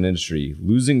investment industry.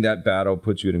 Losing that battle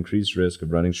puts you at increased risk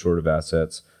of running short of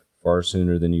assets far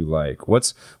sooner than you like.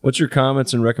 What's your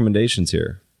comments and recommendations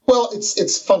here? Well,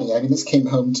 it's funny. I mean, this came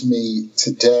home to me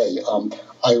today.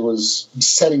 I was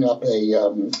setting up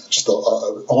just a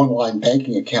online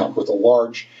banking account with a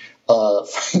large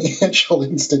financial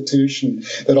institution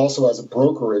that also has a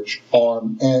brokerage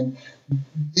arm, and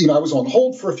I was on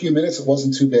hold for a few minutes. It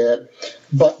wasn't too bad,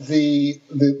 but the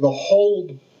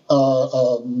hold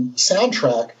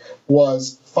soundtrack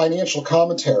was financial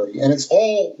commentary, and it's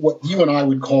all what you and I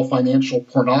would call financial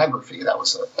pornography. That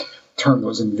was a term that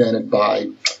was invented by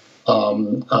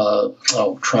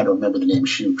trying to remember the name.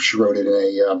 She wrote it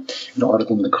in an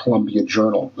article in the Columbia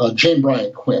Journal. Jane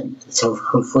Bryant Quinn. It's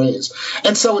her phrase.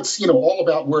 And so it's all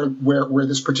about where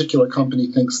this particular company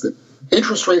thinks that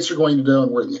interest rates are going to go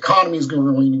and where the economy is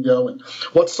going to go and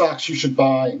what stocks you should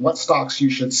buy and what stocks you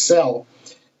should sell.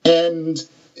 And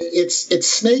it's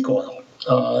snake oil.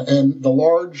 And the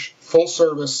large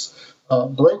full-service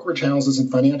brokerage houses and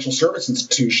financial service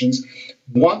institutions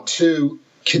want to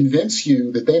convince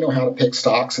you that they know how to pick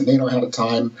stocks and they know how to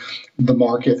time the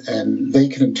market and they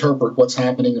can interpret what's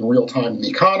happening in real time in the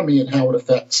economy and how it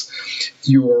affects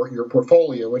your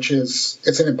portfolio, which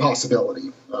it's an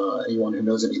impossibility. Anyone who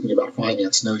knows anything about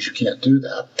finance knows you can't do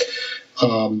that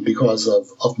because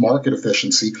of market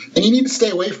efficiency. And you need to stay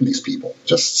away from these people.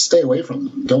 Just stay away from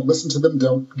them. Don't listen to them.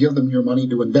 Don't give them your money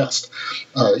to invest.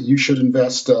 You should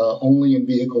invest only in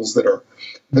vehicles that are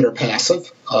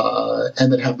passive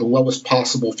and that have the lowest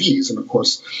possible fees. And of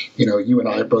course, you and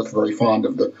I are both very fond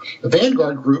of the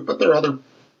Vanguard group, but there are other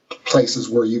places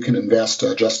where you can invest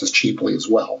just as cheaply as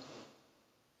well.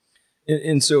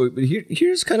 And so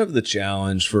here's kind of the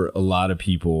challenge for a lot of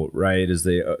people, right? Is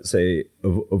they say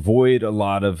avoid a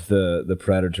lot of the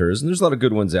predators, and there's a lot of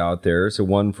good ones out there. So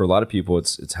one, for a lot of people,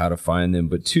 it's how to find them.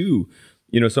 But two,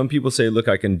 some people say, look,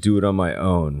 I can do it on my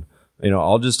own.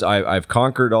 I've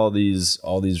conquered all these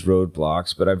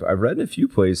roadblocks, but I've read in a few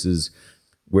places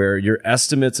where your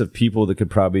estimates of people that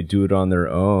could probably do it on their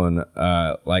own,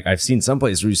 like I've seen some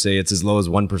places where you say it's as low as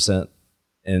 1%.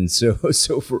 And so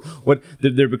for what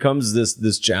there becomes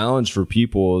this challenge for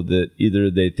people that either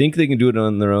they think they can do it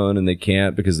on their own and they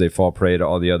can't because they fall prey to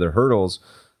all the other hurdles.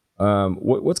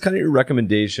 What's kind of your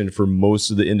recommendation for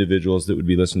most of the individuals that would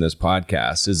be listening to this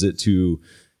podcast? Is it to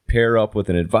pair up with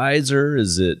an advisor?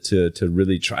 Is it to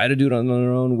really try to do it on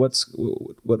their own? What's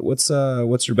your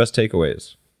best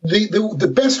takeaways?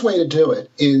 The best way to do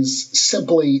it is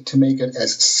simply to make it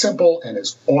as simple and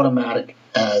as automatic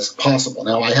as possible.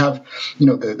 Now, I have,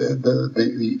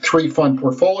 the 3-fund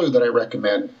portfolio that I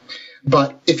recommend,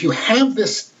 but if you have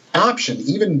this option,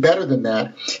 even better than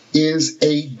that is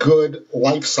a good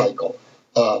life cycle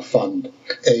fund,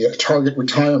 a target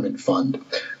retirement fund.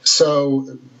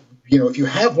 So, if you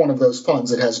have one of those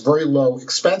funds that has very low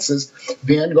expenses,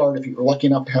 Vanguard, if you're lucky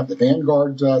enough to have the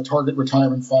Vanguard target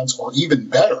retirement funds, or even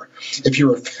better, if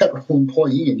you're a federal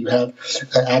employee and you have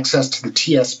access to the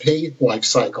TSP life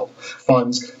cycle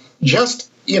funds,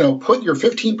 just, put your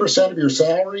 15% of your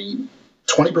salary,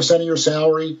 20% of your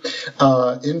salary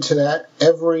into that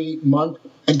every month.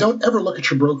 And don't ever look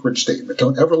at your brokerage statement.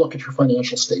 Don't ever look at your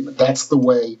financial statement. That's the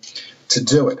way to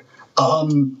do it.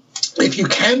 If you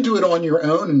can do it on your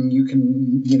own and you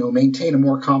can, maintain a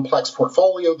more complex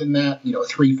portfolio than that, a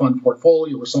 3-fund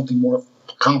portfolio or something more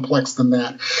complex than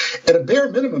that, at a bare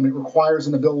minimum, it requires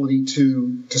an ability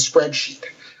to spreadsheet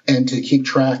and to keep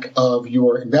track of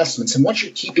your investments. And once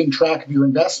you're keeping track of your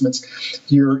investments,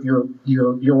 you're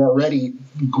already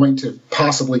going to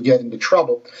possibly get into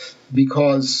trouble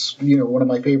because, one of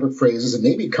my favorite phrases, and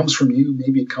maybe it comes from you,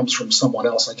 maybe it comes from someone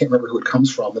else, I can't remember who it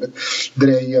comes from,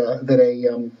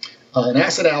 an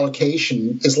asset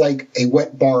allocation is like a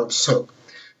wet bar of soap.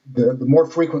 The more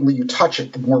frequently you touch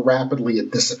it, the more rapidly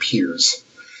it disappears.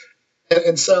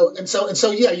 And so,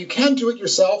 yeah, you can do it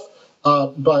yourself,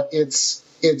 but it's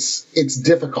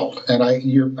difficult. And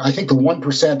I think the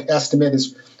 1% estimate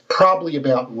is probably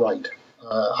about right.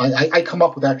 I come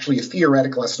up with actually a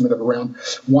theoretical estimate of around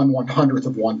 1/100th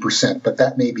of 1%, but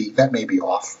that may be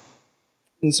off.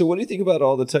 And so what do you think about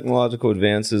all the technological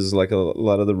advances, like a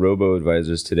lot of the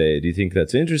robo-advisors today? Do you think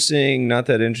that's interesting, not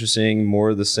that interesting, more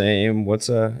of the same? What's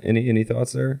any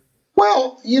thoughts there?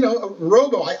 Well,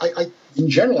 robo, in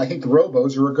general, I think the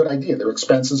robos are a good idea. Their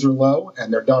expenses are low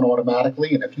and they're done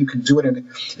automatically. And if you can do it, and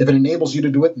if it enables you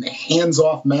to do it in a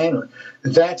hands-off manner,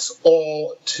 that's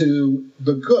all to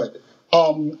the good.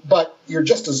 But you're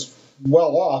just as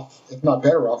well off, if not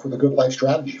better off, with a good life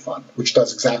strategy fund, which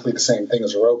does exactly the same thing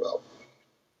as a robo.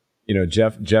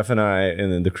 Jeff and I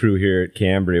and then the crew here at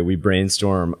Cambria, we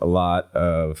brainstorm a lot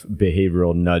of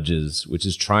behavioral nudges, which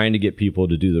is trying to get people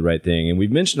to do the right thing. And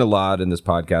we've mentioned a lot in this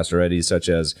podcast already, such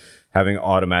as having an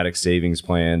automatic savings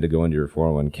plan to go into your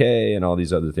 401k and all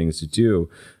these other things to do.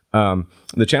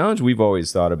 The challenge we've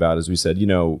always thought about is we said,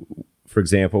 for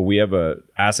example, we have a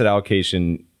asset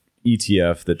allocation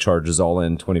ETF that charges all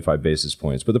in 25 basis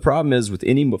points. But the problem is with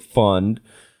any fund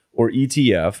or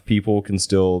ETF, people can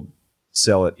still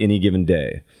sell at any given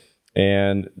day.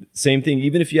 And same thing,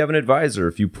 even if you have an advisor,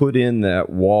 if you put in that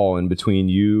wall in between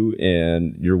you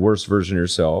and your worst version of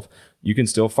yourself, you can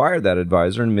still fire that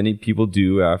advisor. And many people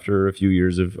do after a few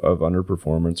years of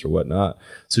underperformance or whatnot.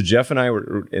 So Jeff and I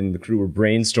and the crew were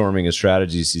brainstorming a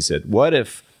strategy. He said, what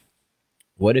if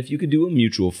you could do a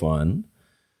mutual fund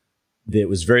that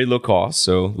was very low cost,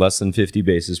 so less than 50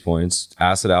 basis points,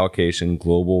 asset allocation,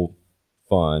 global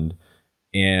fund,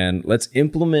 and let's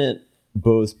implement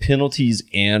both penalties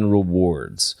and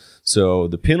rewards. So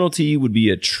the penalty would be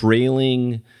a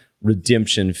trailing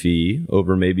redemption fee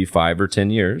over maybe 5 or 10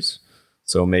 years.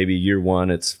 So maybe year one,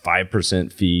 it's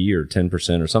 5% fee or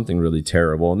 10% or something really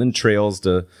terrible, and then trails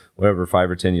to whatever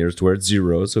 5 or 10 years to where it's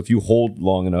zero. So if you hold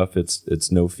long enough,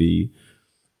 it's no fee.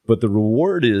 But the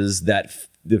reward is that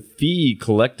the fee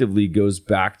collectively goes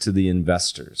back to the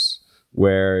investors,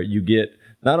 where you get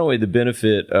not only the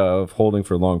benefit of holding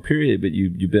for a long period, but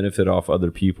you benefit off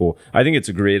other people. I think it's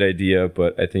a great idea,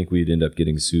 but I think we'd end up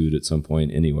getting sued at some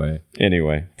point anyway.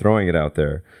 Anyway, throwing it out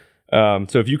there. So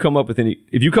if you come up with any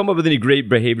great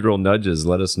behavioral nudges,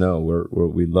 let us know.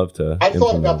 We'd love to. I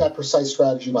thought about that precise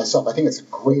strategy myself. I think it's a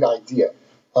great idea,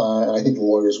 and I think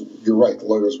you're right. The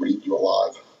lawyers would eat you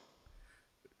alive.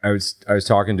 I was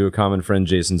talking to a common friend,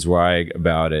 Jason Zweig,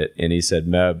 about it, and he said,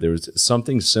 Meb, there was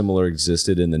something similar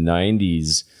existed in the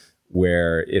 90s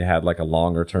where it had like a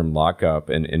longer term lockup,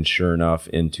 and sure enough,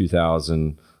 in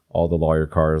 2000, all the lawyer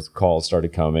calls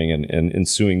started coming and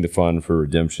suing the fund for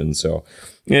redemption. So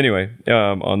anyway,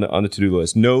 on the to-do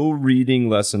list, no reading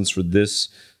lessons for this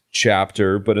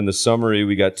chapter, but in the summary,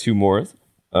 we got two more.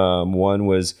 One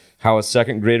was How a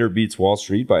Second Grader Beats Wall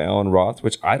Street by Alan Roth,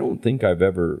 which I don't think I've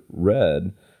ever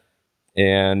read.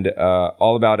 And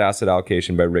All About Asset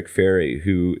Allocation by Rick Ferry,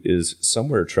 who is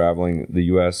somewhere traveling the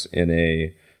U.S. in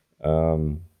a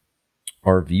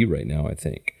RV right now, I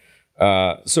think.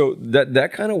 So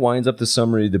that kind of winds up the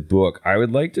summary of the book. I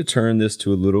would like to turn this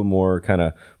to a little more kind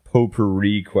of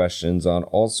potpourri questions on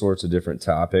all sorts of different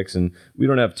topics. And we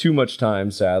don't have too much time,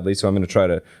 sadly, so I'm going to try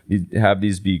to have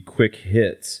these be quick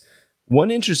hits. One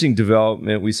interesting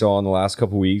development we saw in the last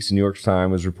couple of weeks, New York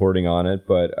Times was reporting on it,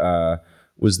 but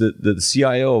was the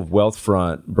CIO of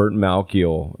Wealthfront, Burton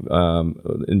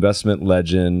Malkiel, investment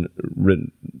legend,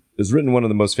 has written one of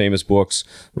the most famous books,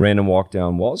 Random Walk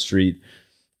Down Wall Street,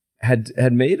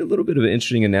 had made a little bit of an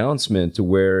interesting announcement to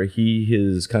where he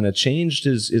has kind of changed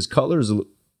his colors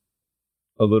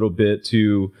a little bit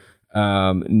to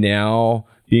now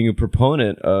being a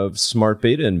proponent of smart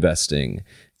beta investing.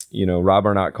 Rob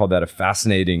Arnott called that a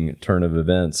fascinating turn of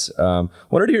events.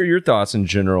 Wanted to hear your thoughts in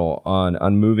general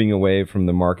on moving away from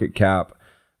the market cap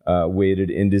weighted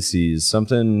indices.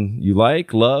 Something you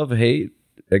like, love, hate,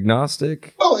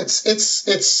 agnostic? Well, it's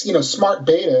smart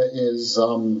beta is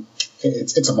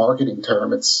it's a marketing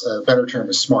term. It's a better term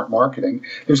is smart marketing.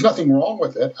 There's nothing wrong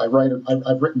with it. I've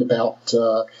written about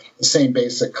the same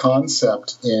basic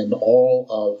concept in all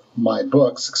of my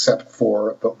books, except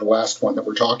for the last one that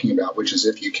we're talking about, which is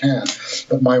If You Can.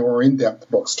 But my more in-depth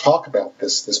books talk about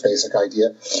this basic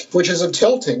idea, which is of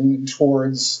tilting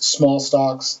towards small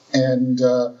stocks and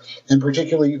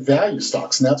particularly value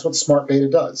stocks, and that's what smart beta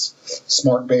does.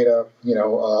 Smart beta,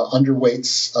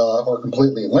 underweights or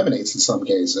completely eliminates in some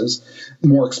cases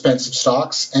more expensive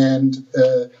stocks and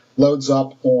loads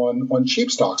up on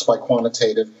cheap stocks by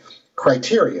quantitative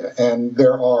criteria. And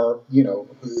there are,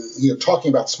 talking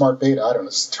about smart beta, I don't know,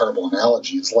 it's a terrible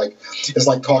analogy. It's like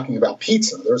talking about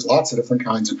pizza. There's lots of different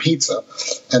kinds of pizza,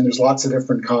 and there's lots of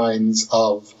different kinds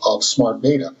of smart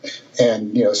beta.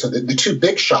 And, so the two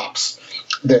big shops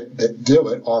that do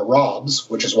it are Rob's,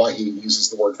 which is why he uses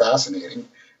the word fascinating.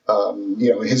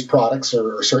 His products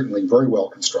are certainly very well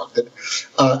constructed.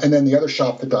 And then the other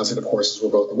shop that does it, of course, as we're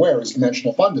both aware, is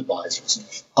Conventional Fund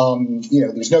Advisors.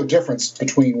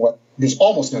 There's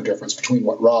almost no difference between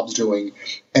what Rob's doing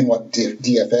and what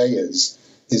DFA is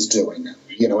is doing.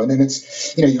 And then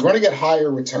it's, you're going to get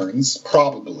higher returns,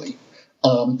 probably,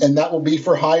 and that will be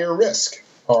for higher risk.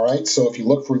 All right. So if you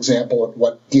look, for example, at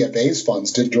what DFA's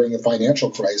funds did during the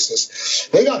financial crisis,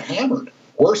 they got hammered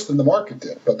worse than the market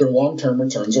did, but their long-term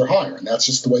returns are higher, and that's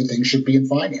just the way things should be in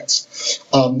finance.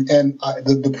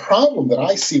 The problem that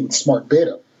I see with smart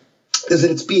beta is that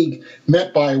it's being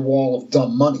met by a wall of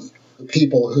dumb money,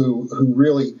 people who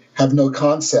really have no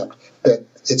concept that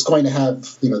it's going to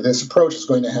have, this approach is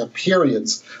going to have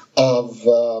periods of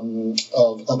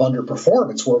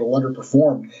underperformance where it'll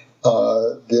underperform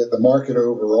the market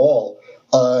overall.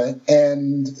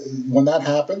 And when that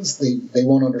happens, they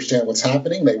won't understand what's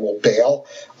happening. They will bail.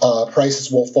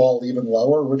 Prices will fall even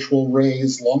lower, which will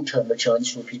raise long-term returns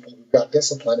for people who've got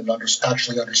discipline and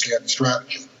actually understand the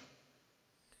strategy.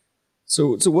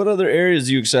 So what other areas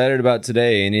are you excited about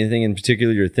today? Anything in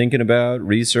particular you're thinking about?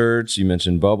 Research? You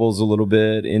mentioned bubbles a little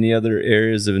bit. Any other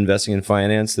areas of investing in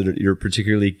finance that you're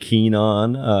particularly keen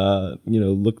on?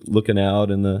 Looking out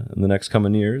in the next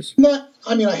coming years.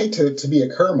 I hate to be a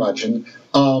curmudgeon.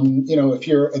 If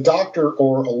you're a doctor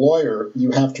or a lawyer,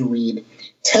 you have to read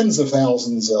tens of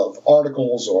thousands of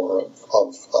articles or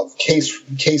of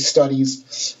case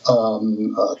studies,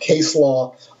 case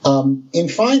law. In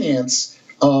finance,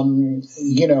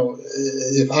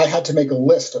 if I had to make a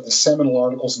list of the seminal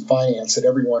articles in finance that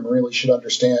everyone really should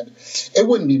understand, it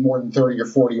wouldn't be more than 30 or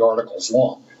 40 articles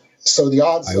long. So the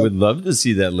odds. I would love to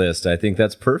see that list. I think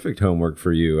that's perfect homework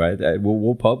for you.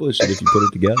 We'll publish it if you put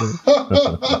it together.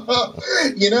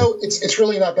 It's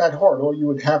really not that hard. All you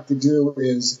would have to do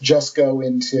is just go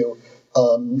into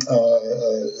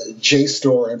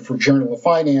JSTOR and for Journal of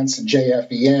Finance and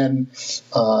JFEN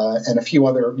and a few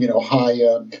other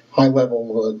high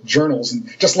level journals, and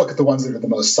just look at the ones that are the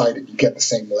most cited. You get the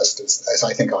same list as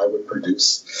I think I would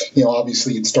produce.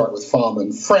 Obviously you'd start with Fama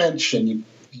and French, and you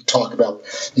talk about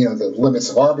the limits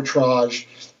of arbitrage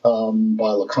by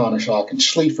Lakonishok and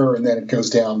Schliefer, and then it goes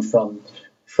down from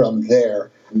there.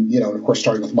 And of course,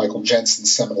 starting with Michael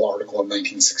Jensen's seminal article in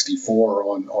 1964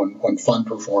 on fund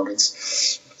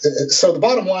performance. So the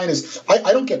bottom line is,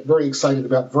 I don't get very excited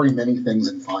about very many things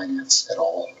in finance at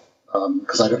all,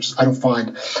 because the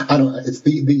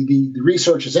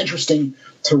research is interesting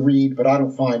to read, but I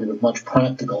don't find it of much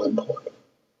practical import.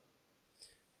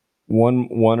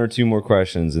 One or two more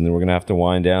questions, and then we're going to have to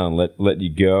wind down and let you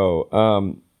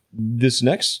go. This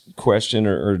next question,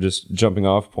 or just jumping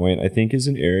off point, I think is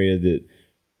an area that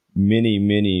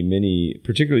many,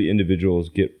 particularly individuals,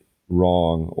 get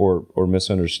wrong or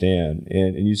misunderstand.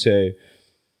 And you say,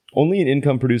 only an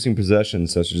income-producing possession,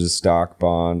 such as a stock,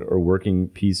 bond, or working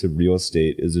piece of real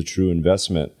estate, is a true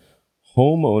investment.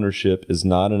 Home ownership is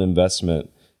not an investment.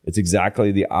 It's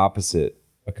exactly the opposite,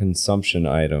 a consumption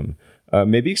item.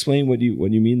 Maybe explain what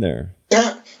you mean there.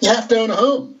 Yeah, you have to own a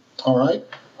home, all right?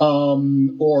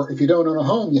 Or if you don't own a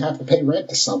home, you have to pay rent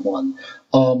to someone.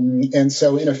 And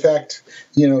so, in effect,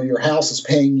 your house is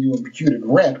paying you imputed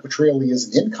rent, which really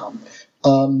is an income.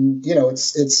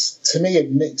 It's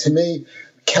to me,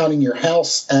 counting your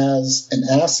house as an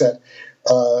asset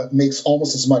makes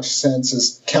almost as much sense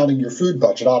as counting your food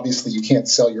budget. Obviously, you can't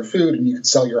sell your food and you can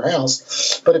sell your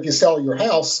house. But if you sell your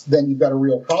house, then you've got a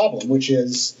real problem, which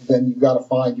is then you've got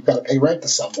to pay rent to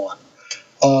someone.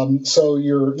 So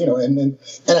and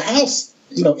a house,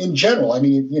 in general,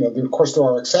 of course there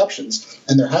are exceptions,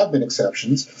 and there have been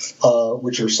exceptions,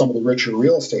 which are some of the richer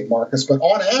real estate markets. But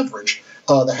on average,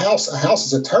 a house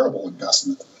is a terrible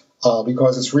investment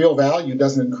because its real value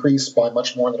doesn't increase by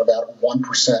much more than about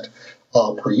 1%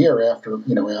 per year after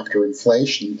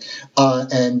inflation,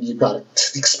 and you've got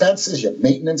expenses, you have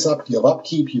maintenance, you have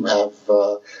upkeep, you have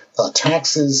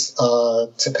taxes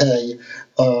to pay.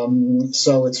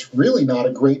 So it's really not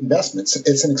a great investment.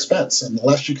 It's an expense, and the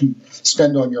less you can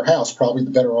spend on your house, probably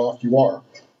the better off you are.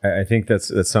 I think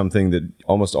that's something that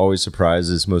almost always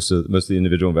surprises most of the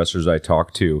individual investors I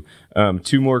talk to.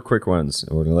 Two more quick ones,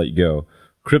 and we're going to let you go.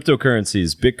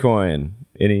 Cryptocurrencies, Bitcoin.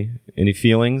 Any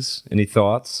feelings? Any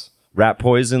thoughts? Rat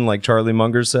poison, like Charlie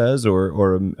Munger says,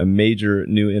 or a major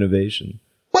new innovation?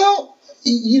 Well,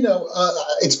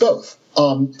 it's both.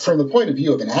 From the point of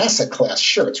view of an asset class,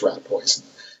 sure, it's rat poison.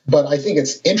 But I think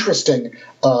it's interesting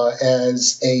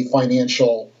as a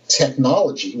financial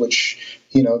technology, which,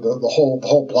 the whole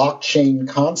blockchain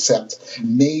concept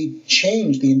may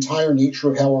change the entire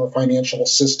nature of how our financial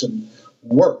system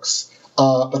works.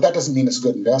 But that doesn't mean it's a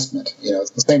good investment.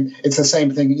 It's the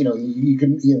same thing. You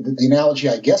can. The analogy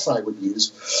I guess I would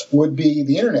use would be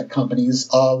the internet companies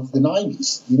of the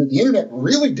 90s. The internet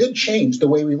really did change the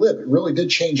way we live. It really did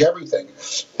change everything.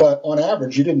 But on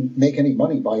average, you didn't make any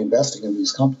money by investing in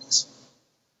these companies.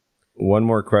 one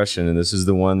more question, and this is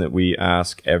the one that we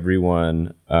ask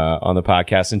everyone on the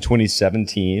podcast in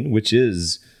 2017, which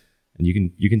is, and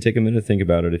you can take a minute to think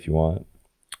about it if you want.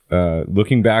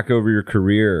 Looking back over your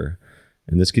career,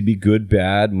 and this could be good,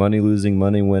 bad, money losing,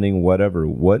 money winning, whatever.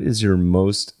 What is your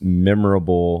most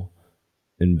memorable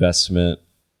investment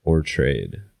or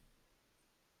trade?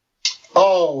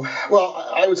 Oh, well,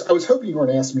 I was hoping you were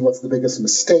going to ask me what's the biggest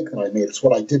mistake that I made. It's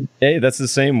what I did. Hey, that's the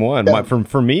same one. Yeah.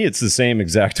 For me, it's the same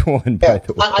exact one. Yeah. By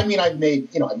the way. I mean, I've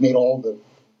made all the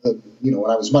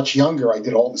when I was much younger, I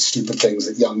did all the stupid things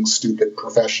that young, stupid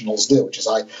professionals do, which is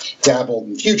I dabbled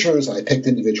in futures and I picked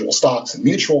individual stocks and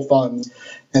mutual funds,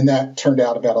 and that turned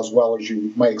out about as well as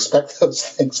you might expect those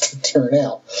things to turn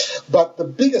out. But the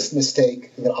biggest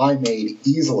mistake that I made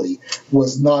easily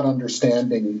was not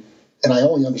understanding, and I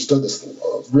only understood this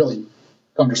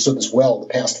well the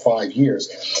past 5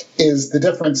 years, is the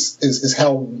difference is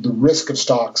how the risk of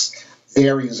stocks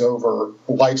varies over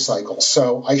life cycles.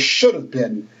 So I should have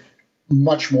been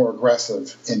much more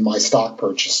aggressive in my stock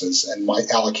purchases and my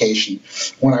allocation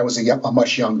when I was a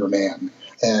much younger man.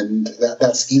 And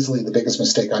that's easily the biggest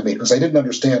mistake I made, because I didn't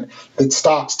understand that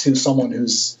stocks, to someone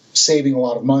who's saving a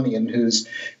lot of money and whose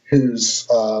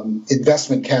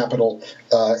investment capital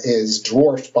is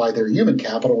dwarfed by their human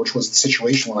capital, which was the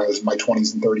situation when I was in my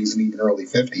 20s and 30s and even early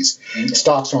 50s.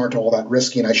 Stocks aren't all that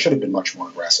risky, and I should have been much more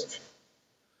aggressive.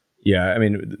 Yeah, I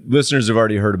mean, listeners have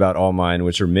already heard about all mine,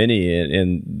 which are many,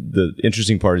 and the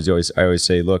interesting part is I always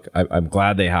say, look, I'm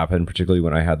glad they happened, particularly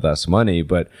when I had less money,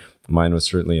 but mine was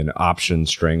certainly an option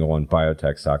strangle on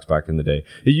biotech stocks back in the day.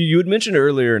 You had mentioned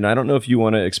earlier, and I don't know if you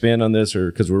want to expand on this,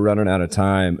 or because we're running out of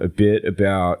time, a bit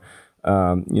about,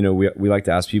 we like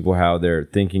to ask people how their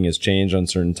thinking has changed on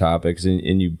certain topics,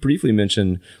 and you briefly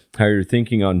mentioned how your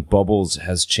thinking on bubbles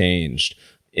has changed.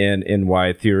 And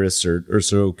why theorists are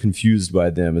so confused by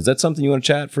them. Is that something you want to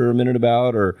chat for a minute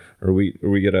about, or we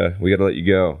gotta let you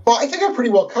go? Well, I think I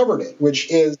pretty well covered it,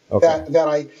 which is that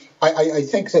I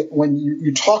think that when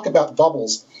you talk about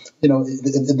bubbles,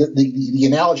 the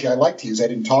analogy I like to use, I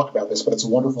didn't talk about this, but it's a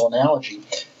wonderful analogy,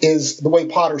 is the way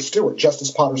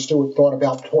Justice Potter Stewart thought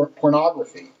about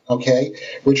pornography. Okay,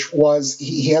 which was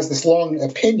he has this long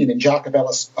opinion in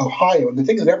Jacobellis, Ohio, and the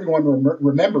thing that everyone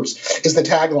remembers is the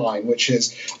tagline, which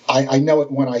is "I know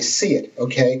it when I see it."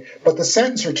 Okay, but the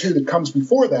sentence or two that comes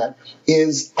before that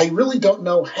is "I really don't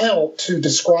know how to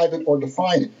describe it or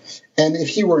define it." And if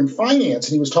he were in finance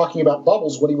and he was talking about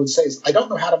bubbles, what he would say is, "I don't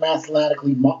know how to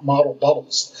mathematically model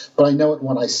bubbles, but I know it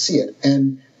when I see it."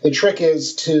 And the trick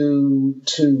is to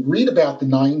read about the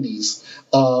 90s,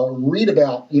 read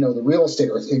about the real estate.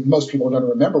 Or most people don't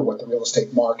remember what the real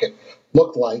estate market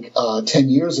looked like 10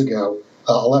 years ago,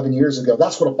 11 years ago.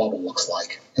 That's what a bubble looks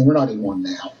like, and we're not in one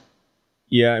now.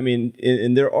 Yeah, I mean,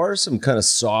 and there are some kind of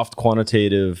soft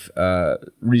quantitative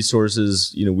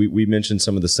resources. We mentioned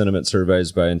some of the sentiment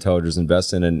surveys by Intelligence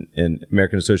Investing and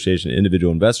American Association of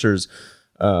Individual Investors.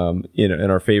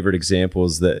 And our favorite example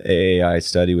is the AAI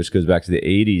study, which goes back to the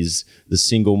 80s. The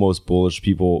single most bullish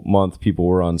month people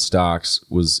were on stocks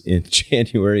was in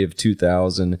January of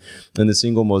 2000, and the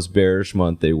single most bearish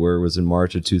month they were was in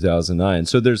March of 2009.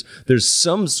 So there's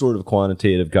some sort of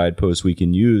quantitative guidepost we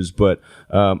can use, but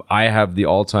I have the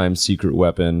all-time secret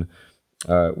weapon,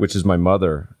 which is my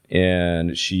mother,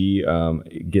 and she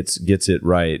gets it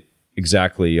right.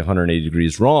 Exactly 180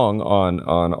 degrees wrong on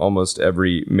almost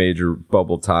every major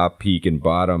bubble top, peak, and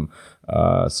bottom.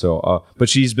 But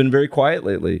she's been very quiet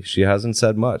lately. She hasn't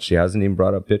said much. She hasn't even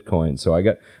brought up Bitcoin. So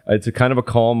it's a kind of a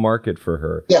calm market for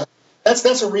her. Yeah,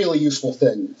 that's a really useful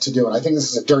thing to do. And I think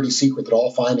this is a dirty secret that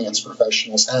all finance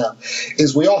professionals have,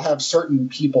 is we all have certain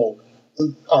people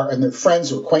and their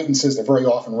friends or acquaintances, they're very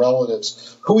often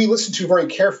relatives, who we listen to very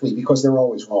carefully because they're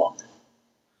always wrong.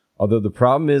 Although the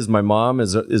problem is my mom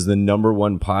is the number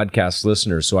one podcast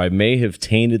listener, so I may have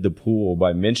tainted the pool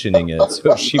by mentioning it.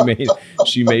 So she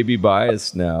may be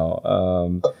biased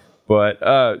now. But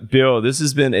Bill, this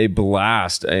has been a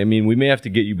blast. I mean, we may have to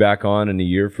get you back on in a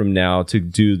year from now to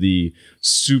do the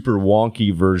super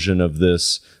wonky version of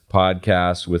this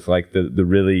podcast with like the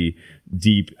really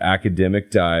deep academic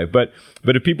dive. But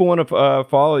if people want to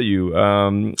follow you,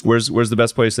 where's the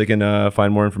best place they can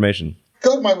find more information?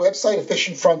 Go to my website,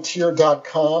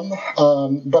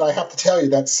 efficientfrontier.com. But I have to tell you,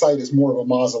 that site is more of a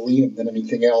mausoleum than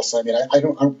anything else. I mean,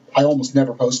 I almost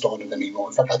never post on it anymore.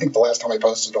 In fact, I think the last time I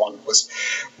posted on it was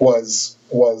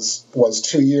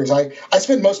 2 years. I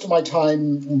spend most of my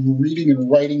time reading and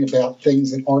writing about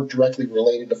things that aren't directly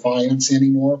related to finance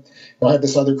anymore. And I have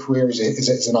this other career as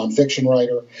a nonfiction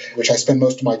writer, which I spend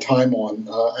most of my time on.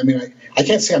 I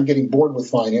can't say I'm getting bored with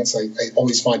finance. I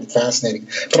always find it fascinating,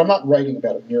 but I'm not writing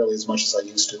about it nearly as much as I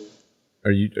used to.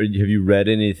 Have you read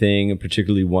anything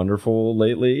particularly wonderful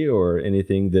lately, or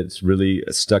anything that's really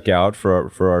stuck out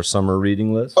for our summer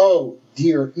reading list? Oh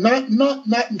dear, not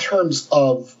in terms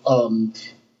of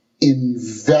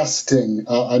investing.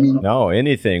 No,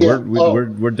 anything. Yeah,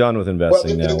 we're done with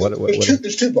investing now.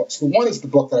 There's two books. The one is the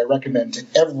book that I recommend to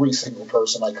every single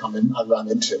person I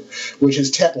run into, which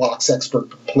is Tetlock's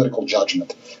Expert Political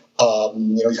Judgment.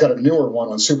 He's got a newer one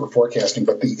on super forecasting,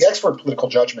 but the Expert Political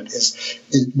Judgment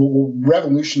will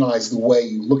revolutionize the way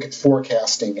you look at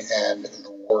forecasting and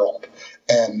the world,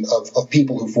 and of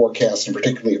people who forecast, and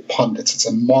particularly of pundits. It's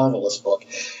a marvelous book.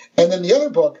 And then the other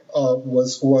book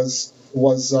was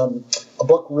a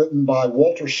book written by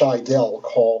Walter Scheidel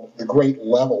called The Great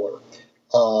Leveler,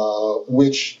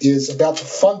 which is about the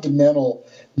fundamental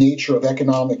nature of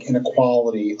economic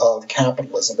inequality of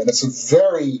capitalism. And it's a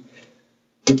very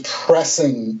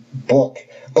depressing book.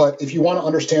 But if you want to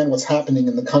understand what's happening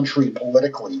in the country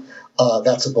politically,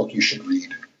 that's a book you should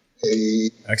read.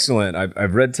 Excellent.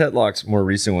 I've read Tetlock's more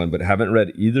recent one, but haven't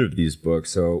read either of these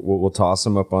books. So we'll toss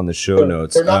them up on the show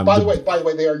notes. They're not. By the way,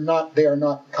 they are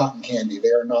not cotton candy.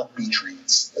 They are not beach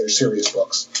reads. They're serious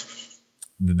books.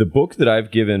 The book that I've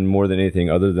given more than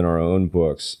anything other than our own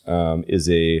books is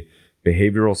a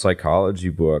behavioral psychology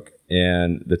book,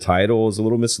 and the title is a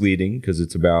little misleading because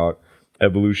it's about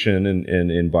evolution and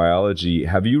in biology.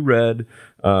 Have you read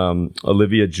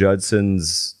Olivia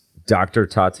Judson's Dr.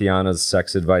 Tatiana's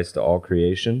Sex Advice to All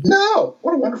Creation? No.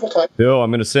 What a wonderful title. Bill, I'm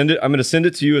going to send it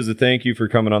to you as a thank you for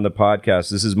coming on the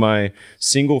podcast. This is my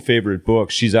single favorite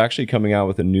book. She's actually coming out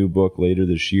with a new book later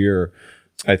this year,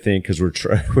 I think, because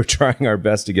we're trying our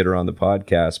best to get her on the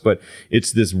podcast. But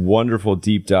it's this wonderful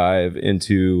deep dive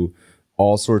into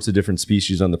all sorts of different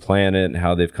species on the planet and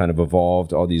how they've kind of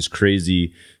evolved all these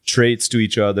crazy traits to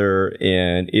each other.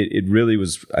 And it really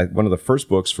was one of the first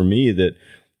books for me that,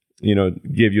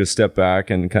 gave you a step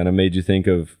back and kind of made you think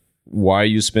of why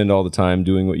you spend all the time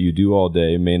doing what you do all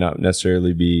day may not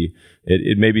necessarily be,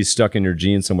 it may be stuck in your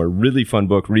genes somewhere. Really fun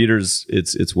book. Readers,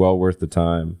 it's well worth the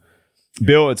time.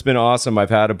 Bill, it's been awesome.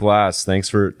 I've had a blast. Thanks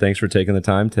for taking the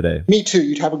time today. Me too.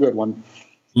 You'd have a good one.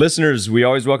 Listeners, we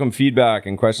always welcome feedback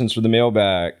and questions for the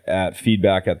mailbag at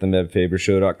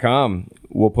feedback@themebfabershow.com.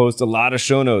 We'll post a lot of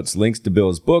show notes, links to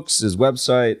Bill's books, his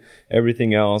website,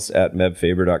 everything else at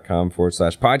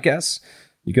mebfaber.com/podcasts.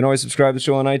 You can always subscribe to the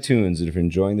show on iTunes. And if you're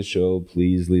enjoying the show,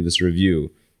 please leave us a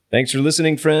review. Thanks for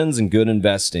listening, friends, and good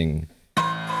investing.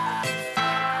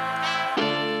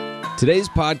 Today's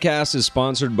podcast is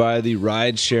sponsored by the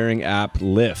ride-sharing app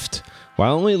Lyft.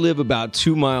 While I only live about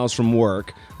 2 miles from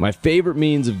work, my favorite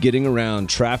means of getting around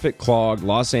traffic-clogged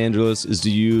Los Angeles is to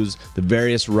use the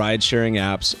various ride-sharing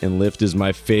apps, and Lyft is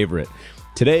my favorite.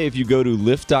 Today, if you go to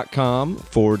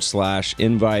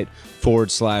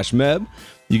lyft.com/invite/Meb,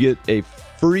 you get a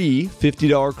free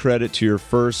 $50 credit to your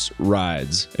first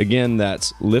rides. Again,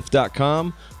 that's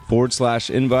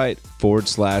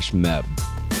lyft.com/invite/Meb.